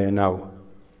living there now.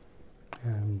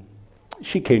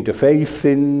 She came to faith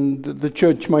in the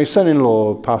church my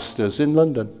son-in-law pastors in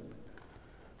London.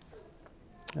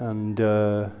 And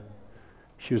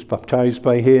she was baptized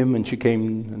by him, and she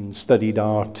came and studied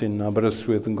art in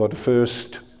Aberystwyth and got a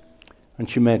first. And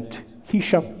she met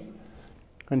Hisham.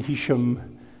 And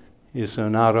Hisham is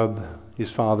an Arab.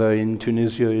 His father in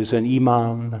Tunisia is an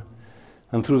imam.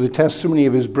 And through the testimony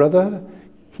of his brother,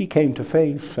 he came to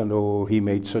faith, and he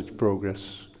made such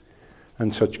progress.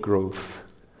 and such growth.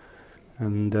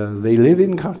 And they live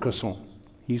in Carcassonne.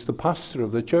 He's the pastor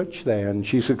of the church there, and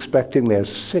she's expecting their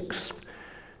 6th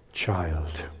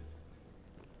child.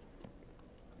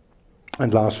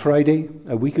 And last Friday,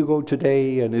 a week ago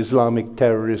today, an Islamic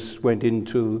terrorist went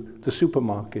into the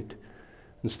supermarket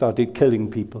and started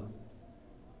killing people.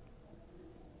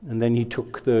 And then he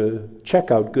took the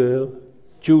checkout girl,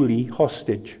 Julie,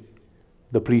 hostage.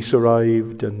 The police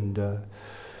arrived, and there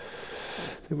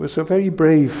was a very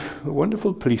brave,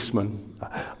 wonderful policeman,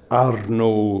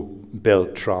 Arnaud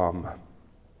Beltram.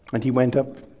 And he went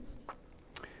up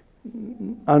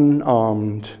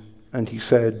unarmed, and he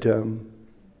said,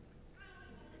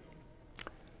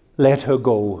 "Let her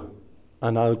go,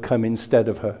 and I'll come instead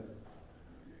of her."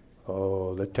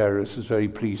 Oh, the terrorist was very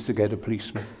pleased to get a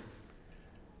policeman.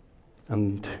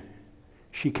 And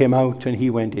she came out, and he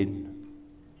went in.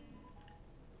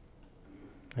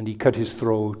 And he cut his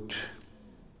throat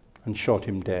and shot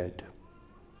him dead.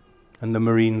 And the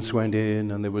Marines went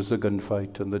in, and there was a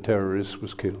gunfight, and the terrorist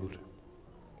was killed.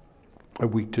 A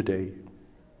week today.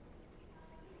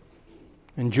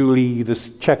 And Julie, this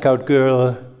checkout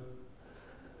girl,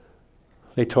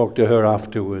 they talked to her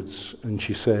afterwards, and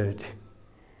she said,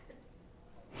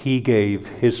 "He gave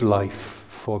his life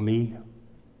for me.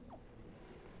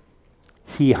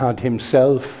 He had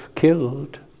himself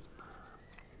killed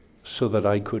so that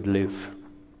I could live."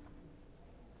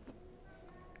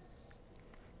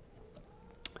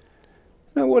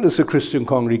 Now, what does a Christian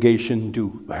congregation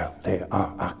do? Well, they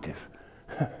are active.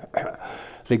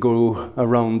 They go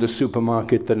around the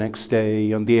supermarket the next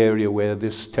day on the area where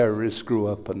this terrorist grew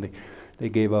up, and they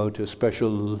gave out a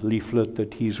special leaflet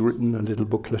that he's written, a little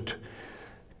booklet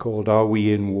called "Are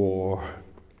We in War?"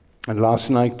 And last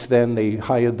night then they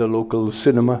hired the local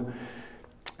cinema,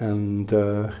 and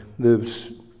the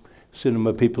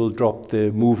cinema people dropped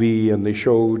the movie, and they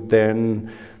showed then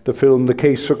the film "The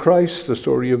Case for Christ," the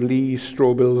story of Lee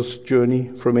Strobel's journey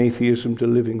from atheism to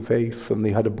living faith. And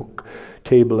they had a book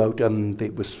table out, and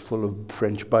it was full of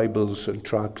French Bibles and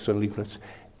tracts and leaflets.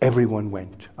 Everyone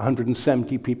went.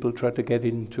 170 people tried to get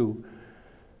into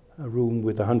a room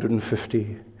with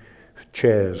 150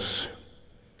 chairs.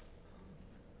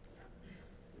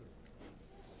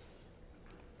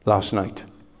 Last night.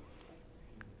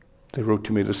 They wrote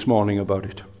to me this morning about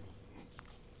it.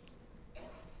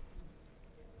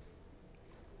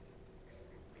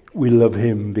 We love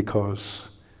him because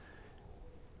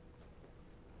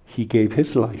he gave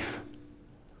his life.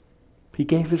 He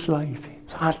gave his life.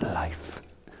 That life.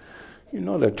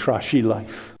 Not a trashy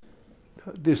life.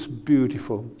 This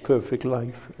beautiful, perfect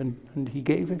life. And he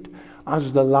gave it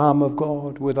as the Lamb of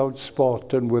God, without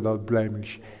spot and without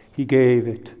blemish. He gave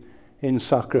it in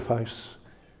sacrifice,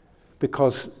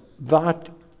 because that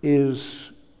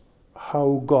is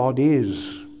how God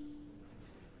is.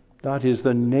 That is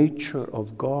the nature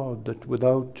of God, that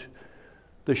without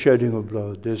the shedding of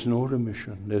blood, there's no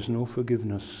remission, there's no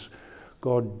forgiveness.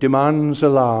 God demands a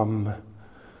lamb.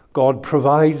 God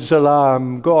provides a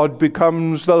lamb. God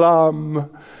becomes the lamb.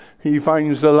 He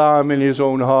finds the lamb in his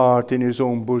own heart, in his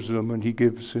own bosom, and he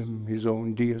gives him his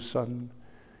own dear son.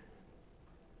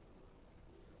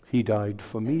 He died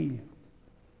for me.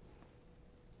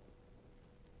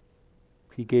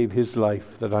 He gave his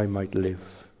life that I might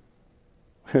live.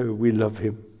 We love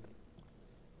him.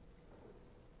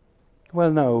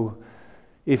 Well, now,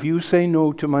 if you say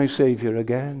no to my Savior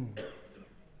again,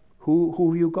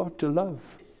 who you got to love?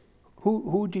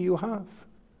 Who do you have?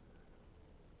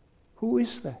 Who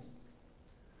is there?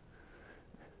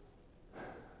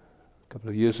 A couple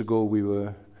of years ago,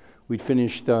 we'd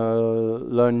finished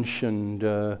lunch, and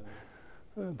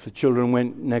the children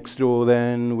went next door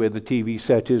then, where the TV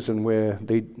set is and where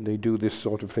they do this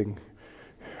sort of thing.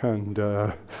 And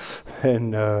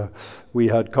then we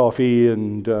had coffee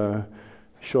and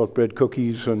shortbread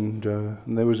cookies, and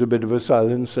there was a bit of a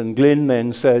silence. And Glyn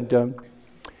then said,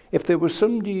 if there was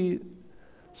somebody,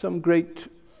 some great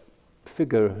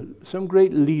figure, some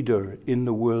great leader in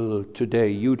the world today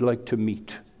you'd like to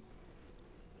meet,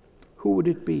 who would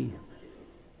it be?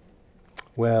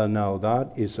 Well, now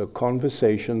that is a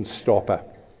conversation stopper.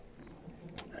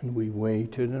 And we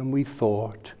waited and we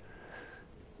thought,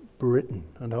 Britain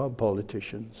and our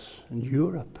politicians, and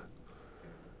Europe,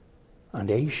 and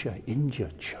Asia, India,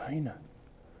 China,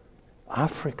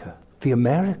 Africa, the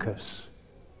Americas.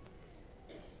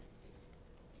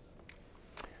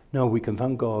 Now we can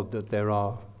thank God that there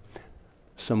are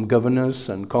some governors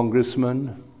and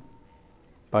congressmen,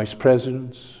 vice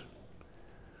presidents,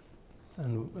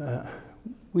 and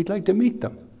we'd like to meet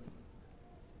them.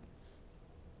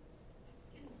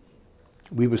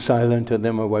 We were silent, and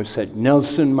then my wife said,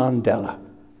 Nelson Mandela.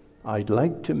 I'd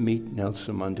like to meet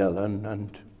Nelson Mandela,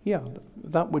 and yeah,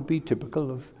 that would be typical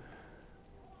of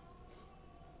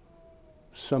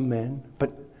some men.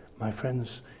 But my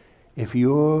friends, if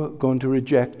you're going to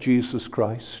reject Jesus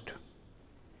Christ,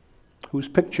 whose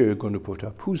picture you're going to put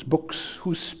up, whose books,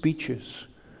 whose speeches,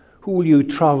 who will you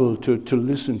travel to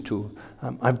listen to?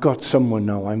 I've got someone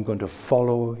now, I'm going to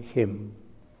follow him.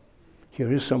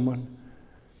 Here is someone,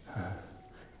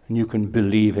 and you can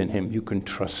believe in him, you can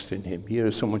trust in him. Here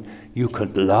is someone you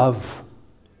can love.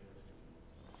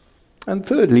 And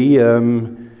thirdly,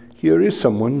 here is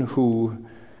someone who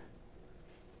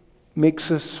makes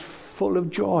us full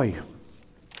of joy,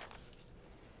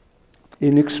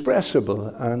 inexpressible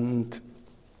and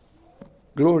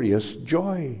glorious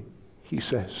joy, he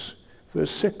says.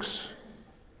 Verse 6.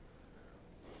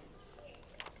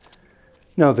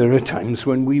 Now, there are times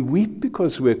when we weep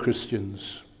because we're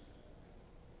Christians.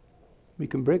 We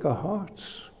can break our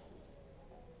hearts.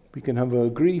 We can have a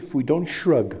grief. We don't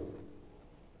shrug.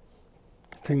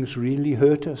 Things really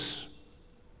hurt us.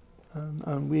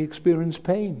 And we experience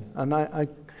pain. And I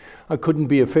couldn't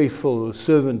be a faithful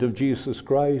servant of Jesus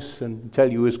Christ and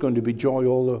tell you it's going to be joy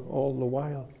all the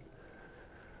while.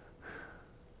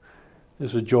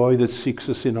 There's a joy that seeks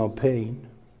us in our pain.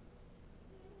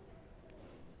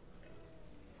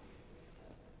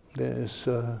 There's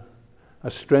a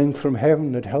strength from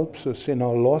heaven that helps us in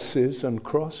our losses and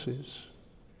crosses.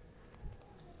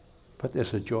 But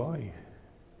there's a joy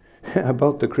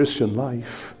about the Christian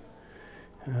life.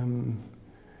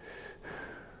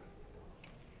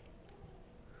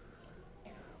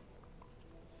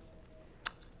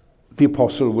 The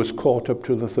apostle was caught up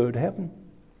to the third heaven.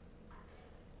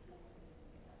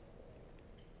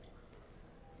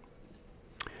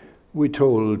 We're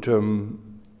told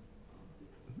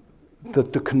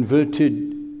that the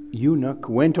converted eunuch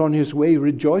went on his way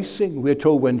rejoicing. We're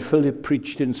told when Philip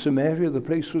preached in Samaria, the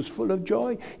place was full of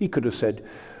joy. He could have said,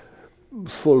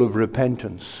 full of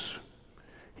repentance.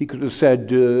 He could have said,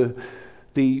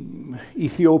 the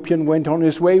Ethiopian went on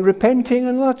his way repenting,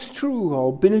 and that's true,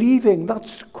 or believing,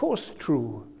 that's of course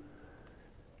true.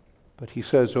 But he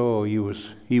says, oh, he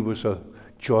was a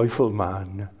joyful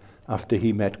man after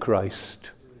he met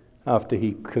Christ. After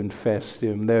he confessed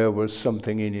him, there was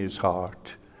something in his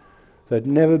heart that had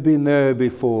never been there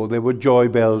before. There were joy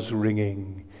bells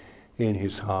ringing in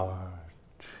his heart.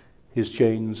 His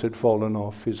chains had fallen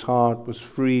off. His heart was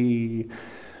free.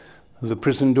 The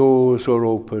prison doors were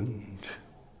opened.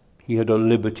 He had a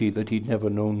liberty that he'd never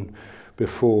known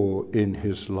before in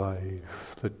his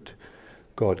life, that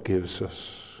God gives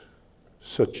us.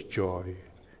 Such joy.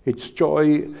 It's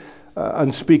joy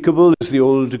unspeakable, is the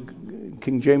old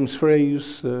King James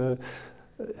phrase,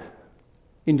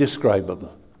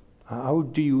 indescribable. How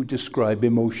do you describe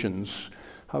emotions?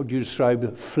 How do you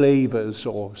describe flavors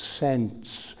or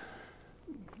scents?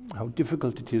 How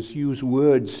difficult it is to use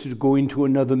words to go into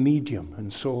another medium.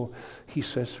 And so he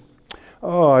says,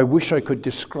 oh, I wish I could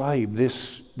describe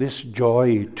this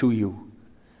joy to you.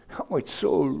 Oh, it's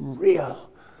so real.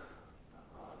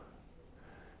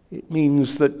 It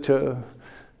means that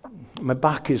my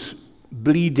back is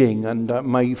bleeding and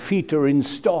my feet are in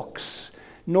stocks,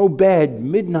 no bed,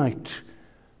 midnight,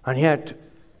 and yet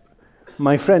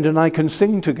my friend and I can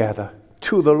sing together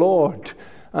to the Lord,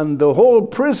 and the whole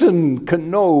prison can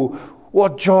know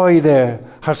what joy there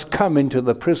has come into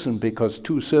the prison because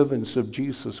two servants of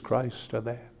Jesus Christ are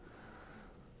there.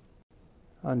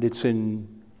 And it's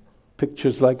in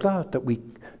pictures like that we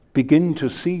begin to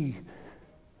see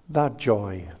that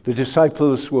joy. The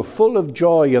disciples were full of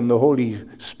joy in the Holy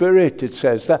Spirit, it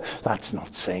says. That's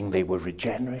not saying they were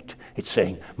regenerate. It's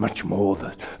saying much more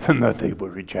than that they were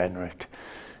regenerate.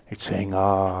 It's saying,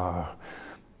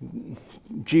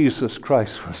 Jesus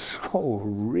Christ was so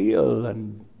real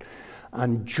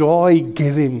and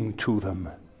joy-giving to them.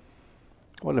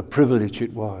 What a privilege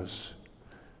it was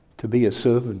to be a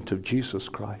servant of Jesus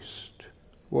Christ.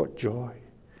 What joy.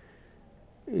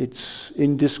 It's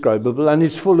indescribable and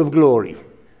it's full of glory.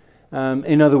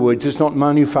 In other words, it's not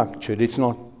manufactured. It's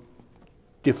not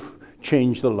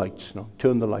change the lights, no,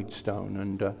 turn the lights down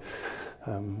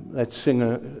and let's sing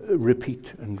a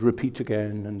repeat and repeat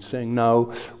again and sing,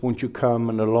 now won't you come,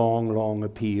 and a long, long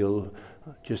appeal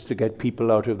just to get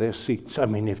people out of their seats. I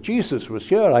mean, if Jesus was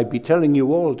here, I'd be telling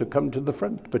you all to come to the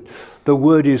front, but the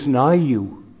word is nigh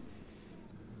you.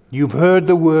 You've heard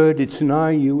the word, it's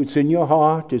nigh you, it's in your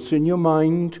heart, it's in your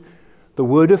mind. The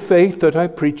word of faith that I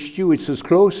preached you, it's as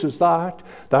close as that.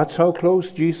 That's how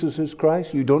close Jesus is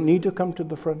Christ. You don't need to come to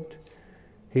the front.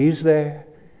 He's there.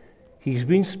 He's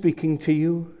been speaking to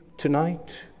you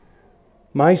tonight.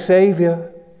 My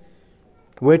Savior,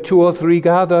 where two or three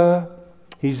gather,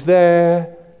 He's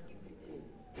there.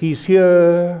 He's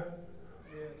here.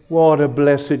 What a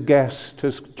blessed guest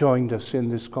has joined us in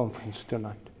this conference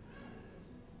tonight.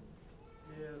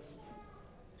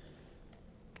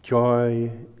 Joy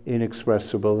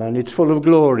inexpressible, and it's full of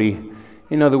glory.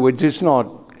 In other words, it's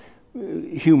not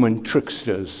human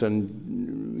tricksters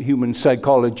and human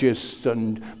psychologists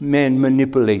and men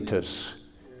manipulators.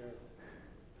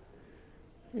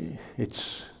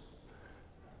 It's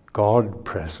God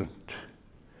present.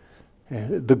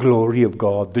 The glory of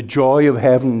God, the joy of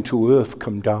heaven to earth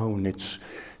come down.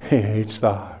 It's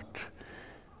that.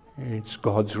 It's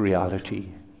God's reality.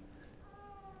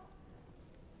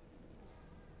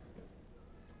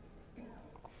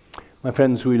 My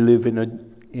friends, we live in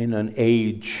an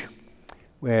age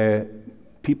where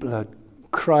people are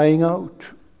crying out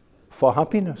for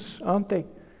happiness, aren't they?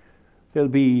 There'll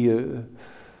be, on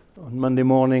Monday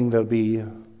morning, there'll be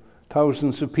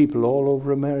thousands of people all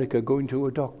over America going to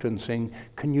a doctor and saying,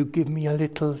 "Can you give me a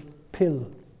little pill?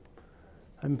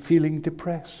 I'm feeling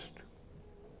depressed."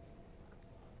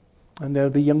 And there'll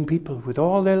be young people with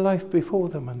all their life before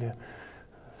them, and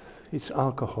it's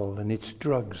alcohol and it's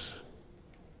drugs.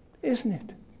 Isn't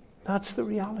it? That's the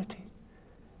reality.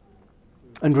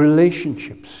 And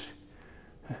relationships.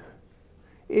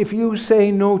 If you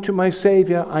say no to my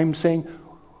Savior, I'm saying,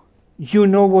 you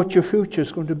know what your future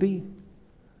is going to be.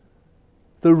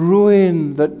 The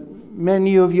ruin that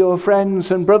many of your friends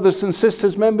and brothers and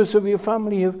sisters, members of your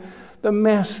family, have, the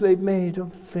mess they've made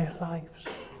of their lives.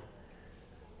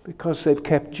 Because they've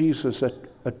kept Jesus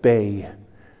at bay,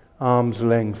 arm's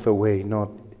length away,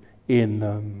 not in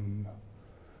them,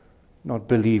 not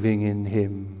believing in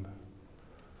Him.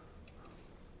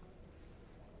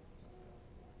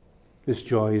 This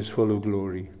joy is full of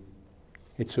glory.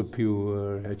 It's a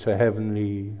pure, it's a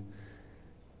heavenly,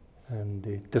 and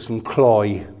it doesn't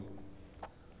cloy.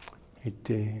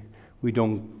 We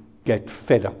don't get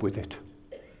fed up with it.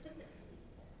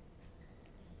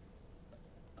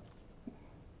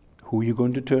 Who are you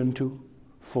going to turn to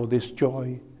for this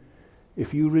joy?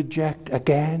 If you reject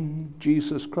again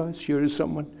Jesus Christ, here is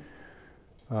someone.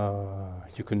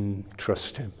 You can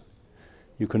trust Him.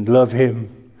 You can love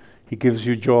Him. He gives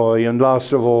you joy. And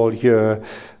last of all here,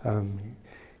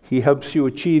 He helps you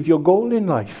achieve your goal in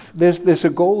life. There's a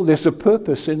goal, there's a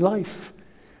purpose in life.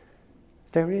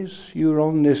 There is. You're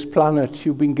on this planet.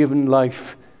 You've been given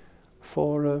life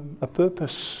for a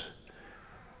purpose.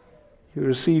 You're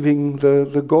receiving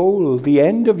the goal, the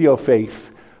end of your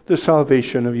faith, the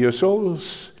salvation of your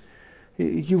souls.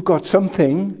 You've got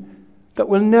something that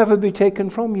will never be taken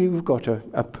from you. You've got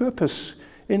a purpose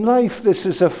in life. This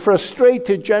is a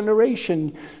frustrated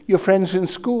generation. Your friends in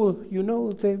school, you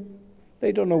know,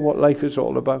 they don't know what life is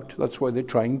all about. That's why they're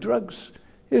trying drugs,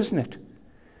 isn't it?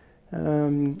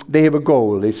 They have a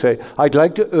goal. They say, I'd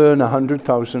like to earn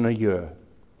 100,000 a year.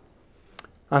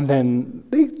 And then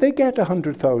they get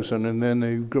 100,000, and then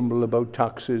they grumble about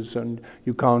taxes, and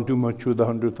you can't do much with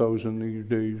 100,000 these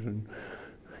days. And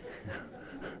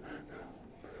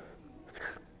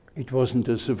it wasn't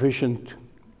a sufficient,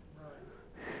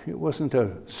 it wasn't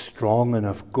a strong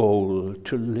enough goal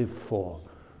to live for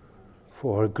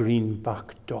a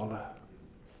greenback dollar.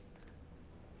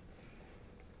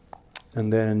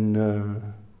 And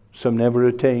then some never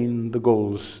attain the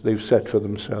goals they've set for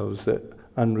themselves. They're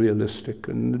unrealistic,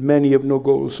 and many have no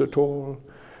goals at all.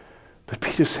 But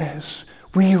Peter says,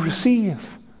 we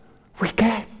receive, we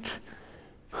get.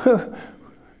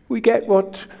 We get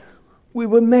what we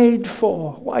were made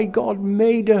for, why God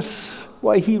made us,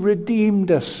 why He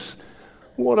redeemed us,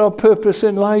 what our purpose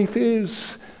in life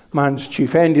is. Man's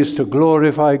chief end is to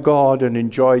glorify God and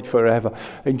enjoy it forever.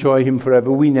 Enjoy Him forever.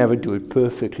 We never do it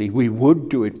perfectly. We would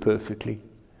do it perfectly.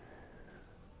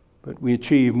 But we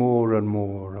achieve more and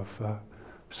more of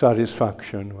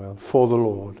satisfaction. Well, for the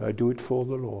Lord. I do it for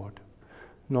the Lord,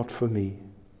 not for me.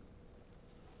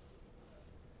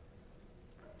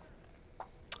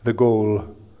 The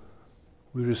goal.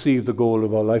 We receive the goal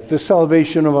of our life. The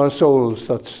salvation of our souls.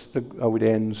 That's how it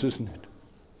ends, isn't it?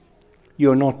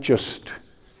 You're not just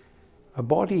a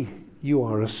body, you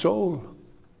are a soul,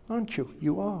 aren't you?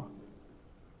 You are.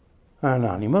 An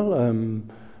animal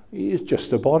is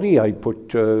just a body. I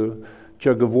put a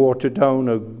jug of water down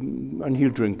and he'll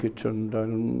drink it, and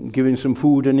I'll give him some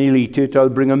food and he'll eat it. I'll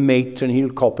bring a mate and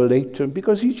he'll copulate,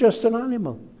 because he's just an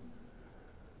animal.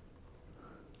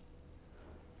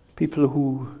 People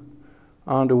who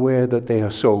aren't aware that they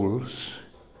are souls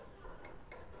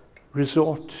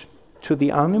resort to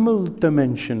the animal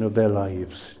dimension of their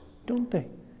lives, don't they?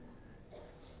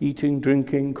 Eating,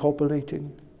 drinking,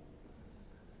 copulating.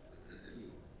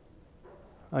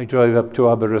 I drive up to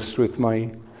Aberystwyth with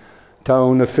my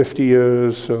down of 50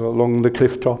 years along the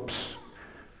cliff tops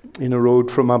in a road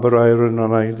from Aberaeron,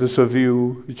 and there's a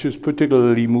view which is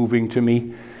particularly moving to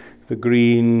me. The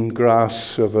green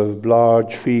grass of a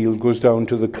large field goes down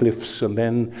to the cliffs, and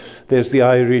then there's the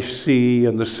Irish Sea,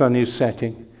 and the sun is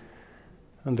setting,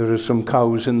 and there are some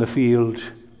cows in the field.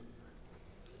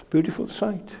 Beautiful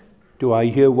sight. Do I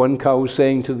hear one cow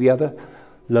saying to the other,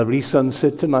 "Lovely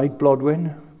sunset tonight,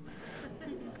 Blodwyn"?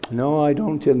 No, I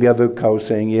don't. And the other cow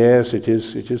saying, "Yes, it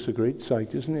is a great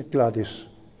sight, isn't it, Gladys?"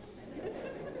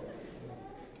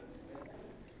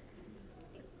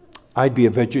 I'd be a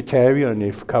vegetarian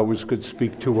if cows could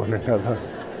speak to one another.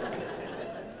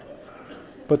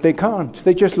 But they can't.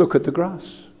 They just look at the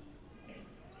grass.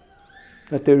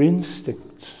 At their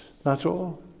instincts, that's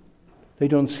all. They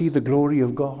don't see the glory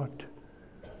of God.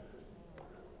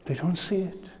 They don't see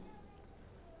it.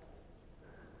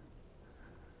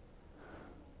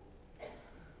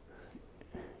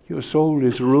 Your soul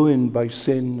is ruined by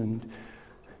sin, and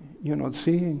you're not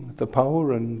seeing the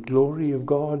power and glory of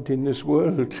God in this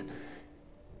world.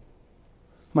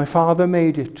 My Father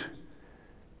made it.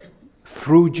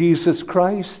 Through Jesus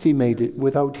Christ, He made it.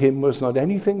 Without Him was not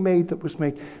anything made that was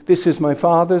made. This is my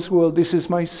Father's world. This is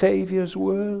my Saviour's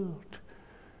world.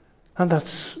 And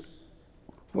that's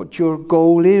what your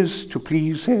goal is, to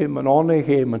please Him and honor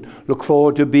Him and look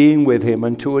forward to being with Him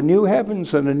and to a new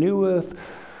heavens and a new earth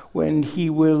when He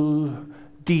will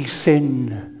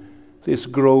de-sin this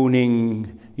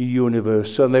groaning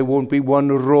universe, and there won't be one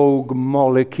rogue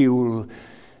molecule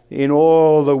in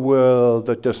all the world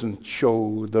that doesn't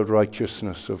show the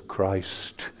righteousness of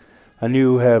Christ. A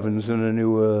new heavens and a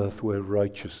new earth where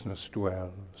righteousness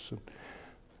dwells.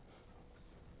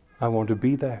 I want to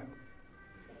be there.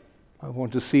 I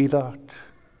want to see that.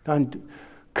 And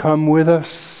come with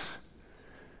us.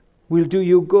 We'll do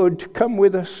you good. Come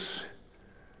with us.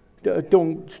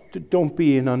 Don't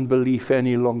be in unbelief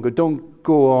any longer. Don't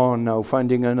go on now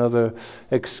finding another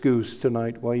excuse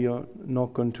tonight why you're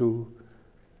not going to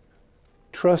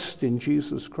trust in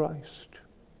Jesus Christ.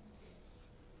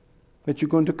 That you're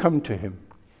going to come to Him.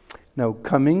 Now,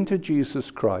 coming to Jesus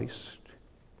Christ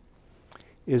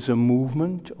is a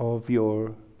movement of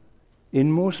your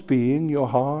inmost being, your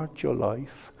heart, your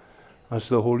life, as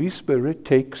the Holy Spirit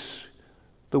takes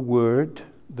the word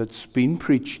that's been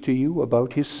preached to you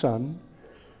about His Son,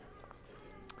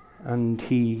 and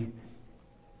He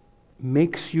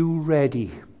makes you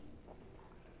ready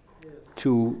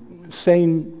to say,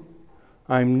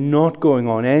 "I'm not going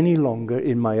on any longer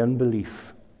in my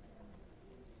unbelief.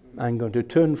 I'm going to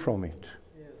turn from it.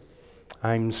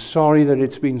 I'm sorry that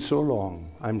it's been so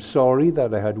long. I'm sorry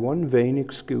that I had one vain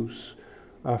excuse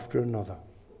after another.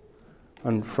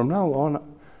 And from now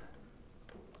on,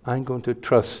 I'm going to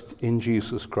trust in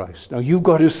Jesus Christ." Now, you've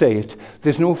got to say it.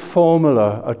 There's no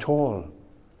formula at all.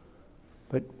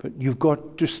 But you've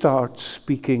got to start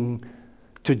speaking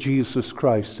to Jesus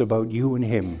Christ about you and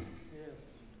Him.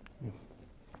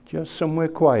 Just somewhere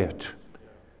quiet.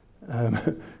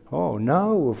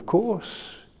 Now, of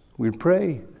course, we'll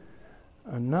pray.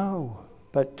 And now,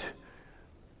 but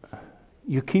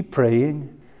you keep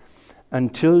praying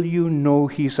until you know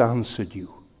He's answered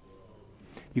you.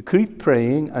 You keep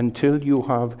praying until you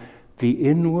have the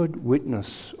inward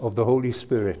witness of the Holy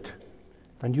Spirit.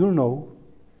 And you'll know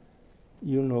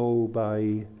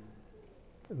by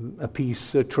a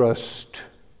peace, a trust,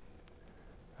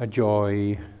 a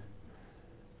joy,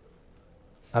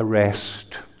 a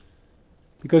rest.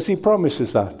 Because He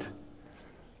promises that.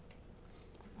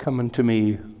 "Come unto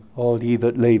me, all ye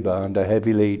that labor and are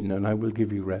heavy laden, and I will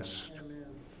give you rest." Amen.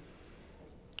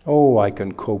 Oh, I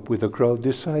can cope with a crowd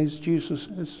this size, Jesus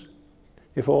says.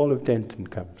 If all of Denton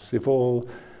comes, if all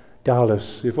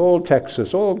Dallas, if all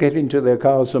Texas, all get into their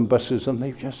cars and buses, and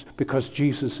they just, because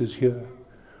Jesus is here,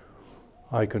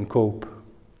 I can cope.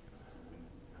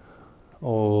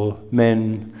 All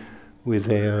men with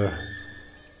their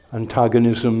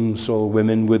antagonisms, all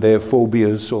women with their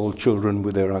phobias, all children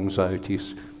with their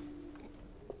anxieties.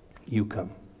 You come.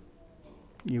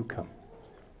 You come.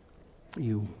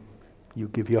 You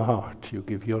give your heart. You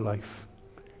give your life.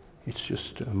 It's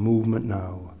just a movement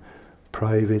now,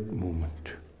 private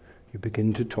movement. You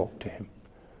begin to talk to Him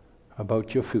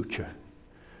about your future.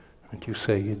 And you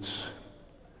say it's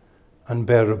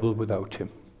unbearable without Him.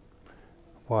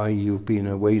 Why you've been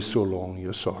away so long,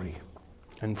 you're sorry.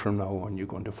 And from now on, you're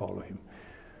going to follow Him.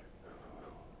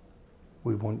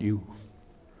 We want you.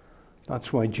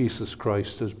 That's why Jesus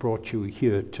Christ has brought you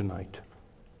here tonight.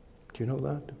 Do you know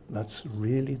that? That's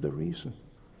really the reason.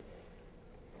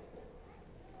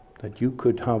 That you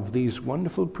could have these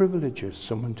wonderful privileges,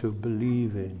 someone to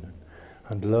believe in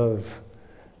and love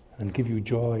and give you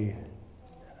joy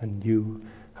and you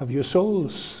have your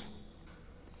souls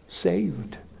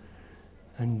saved,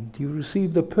 and you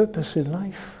receive the purpose in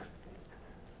life.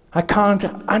 I can't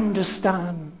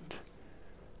understand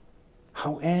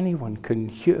how anyone can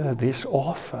hear this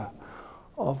offer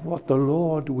of what the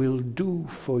Lord will do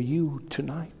for you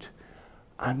tonight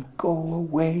and go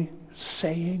away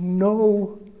saying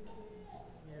no.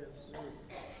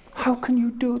 How can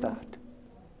you do that?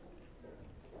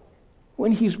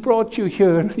 When He's brought you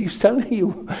here and He's telling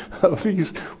you of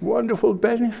these wonderful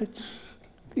benefits,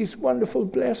 these wonderful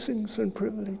blessings and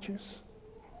privileges.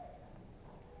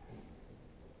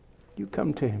 You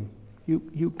come to Him.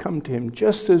 You come to Him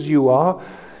just as you are,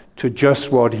 to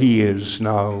just what He is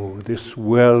now, this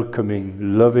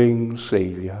welcoming, loving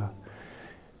Savior.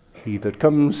 He that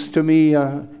comes to me,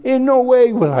 in no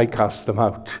way will I cast them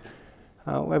out.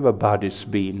 However bad it's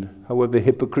been, however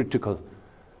hypocritical.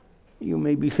 You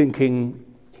may be thinking,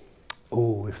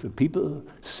 oh, if the people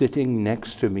sitting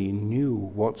next to me knew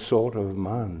what sort of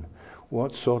man,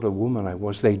 what sort of woman I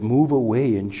was, they'd move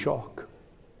away in shock.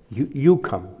 You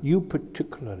come, you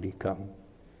particularly come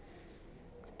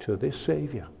to this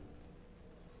Savior,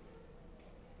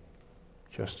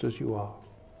 just as you are.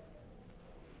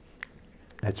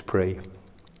 Let's pray.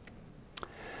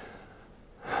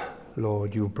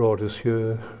 Lord, you brought us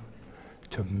here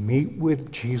to meet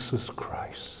with Jesus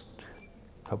Christ.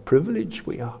 How privileged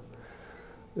we are.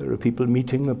 There are people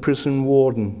meeting a prison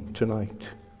warden tonight.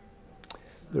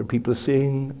 There are people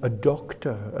seeing a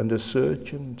doctor and a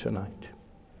surgeon tonight.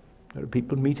 There are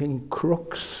people meeting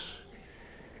crooks.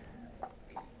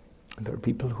 And there are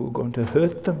people who are going to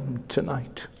hurt them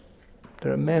tonight.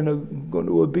 There are men who are going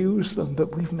to abuse them,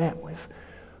 but we've met with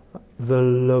the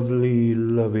lovely,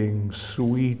 loving,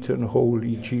 sweet and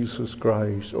holy Jesus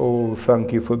Christ. Oh,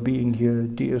 thank you for being here,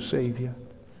 dear Savior.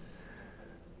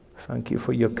 Thank you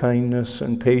for your kindness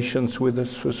and patience with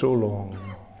us for so long.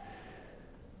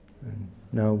 And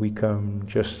now we come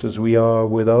just as we are,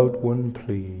 without one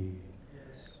plea,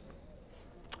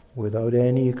 without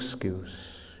any excuse.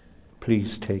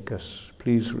 Please take us.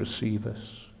 Please receive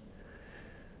us.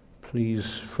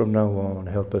 Please, from now on,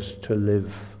 help us to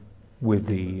live with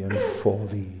Thee and for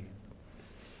Thee.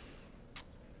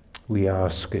 We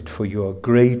ask it for your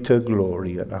greater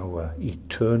glory and our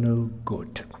eternal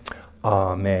good.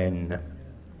 Amen.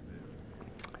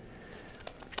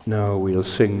 Now we'll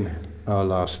sing our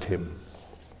last hymn.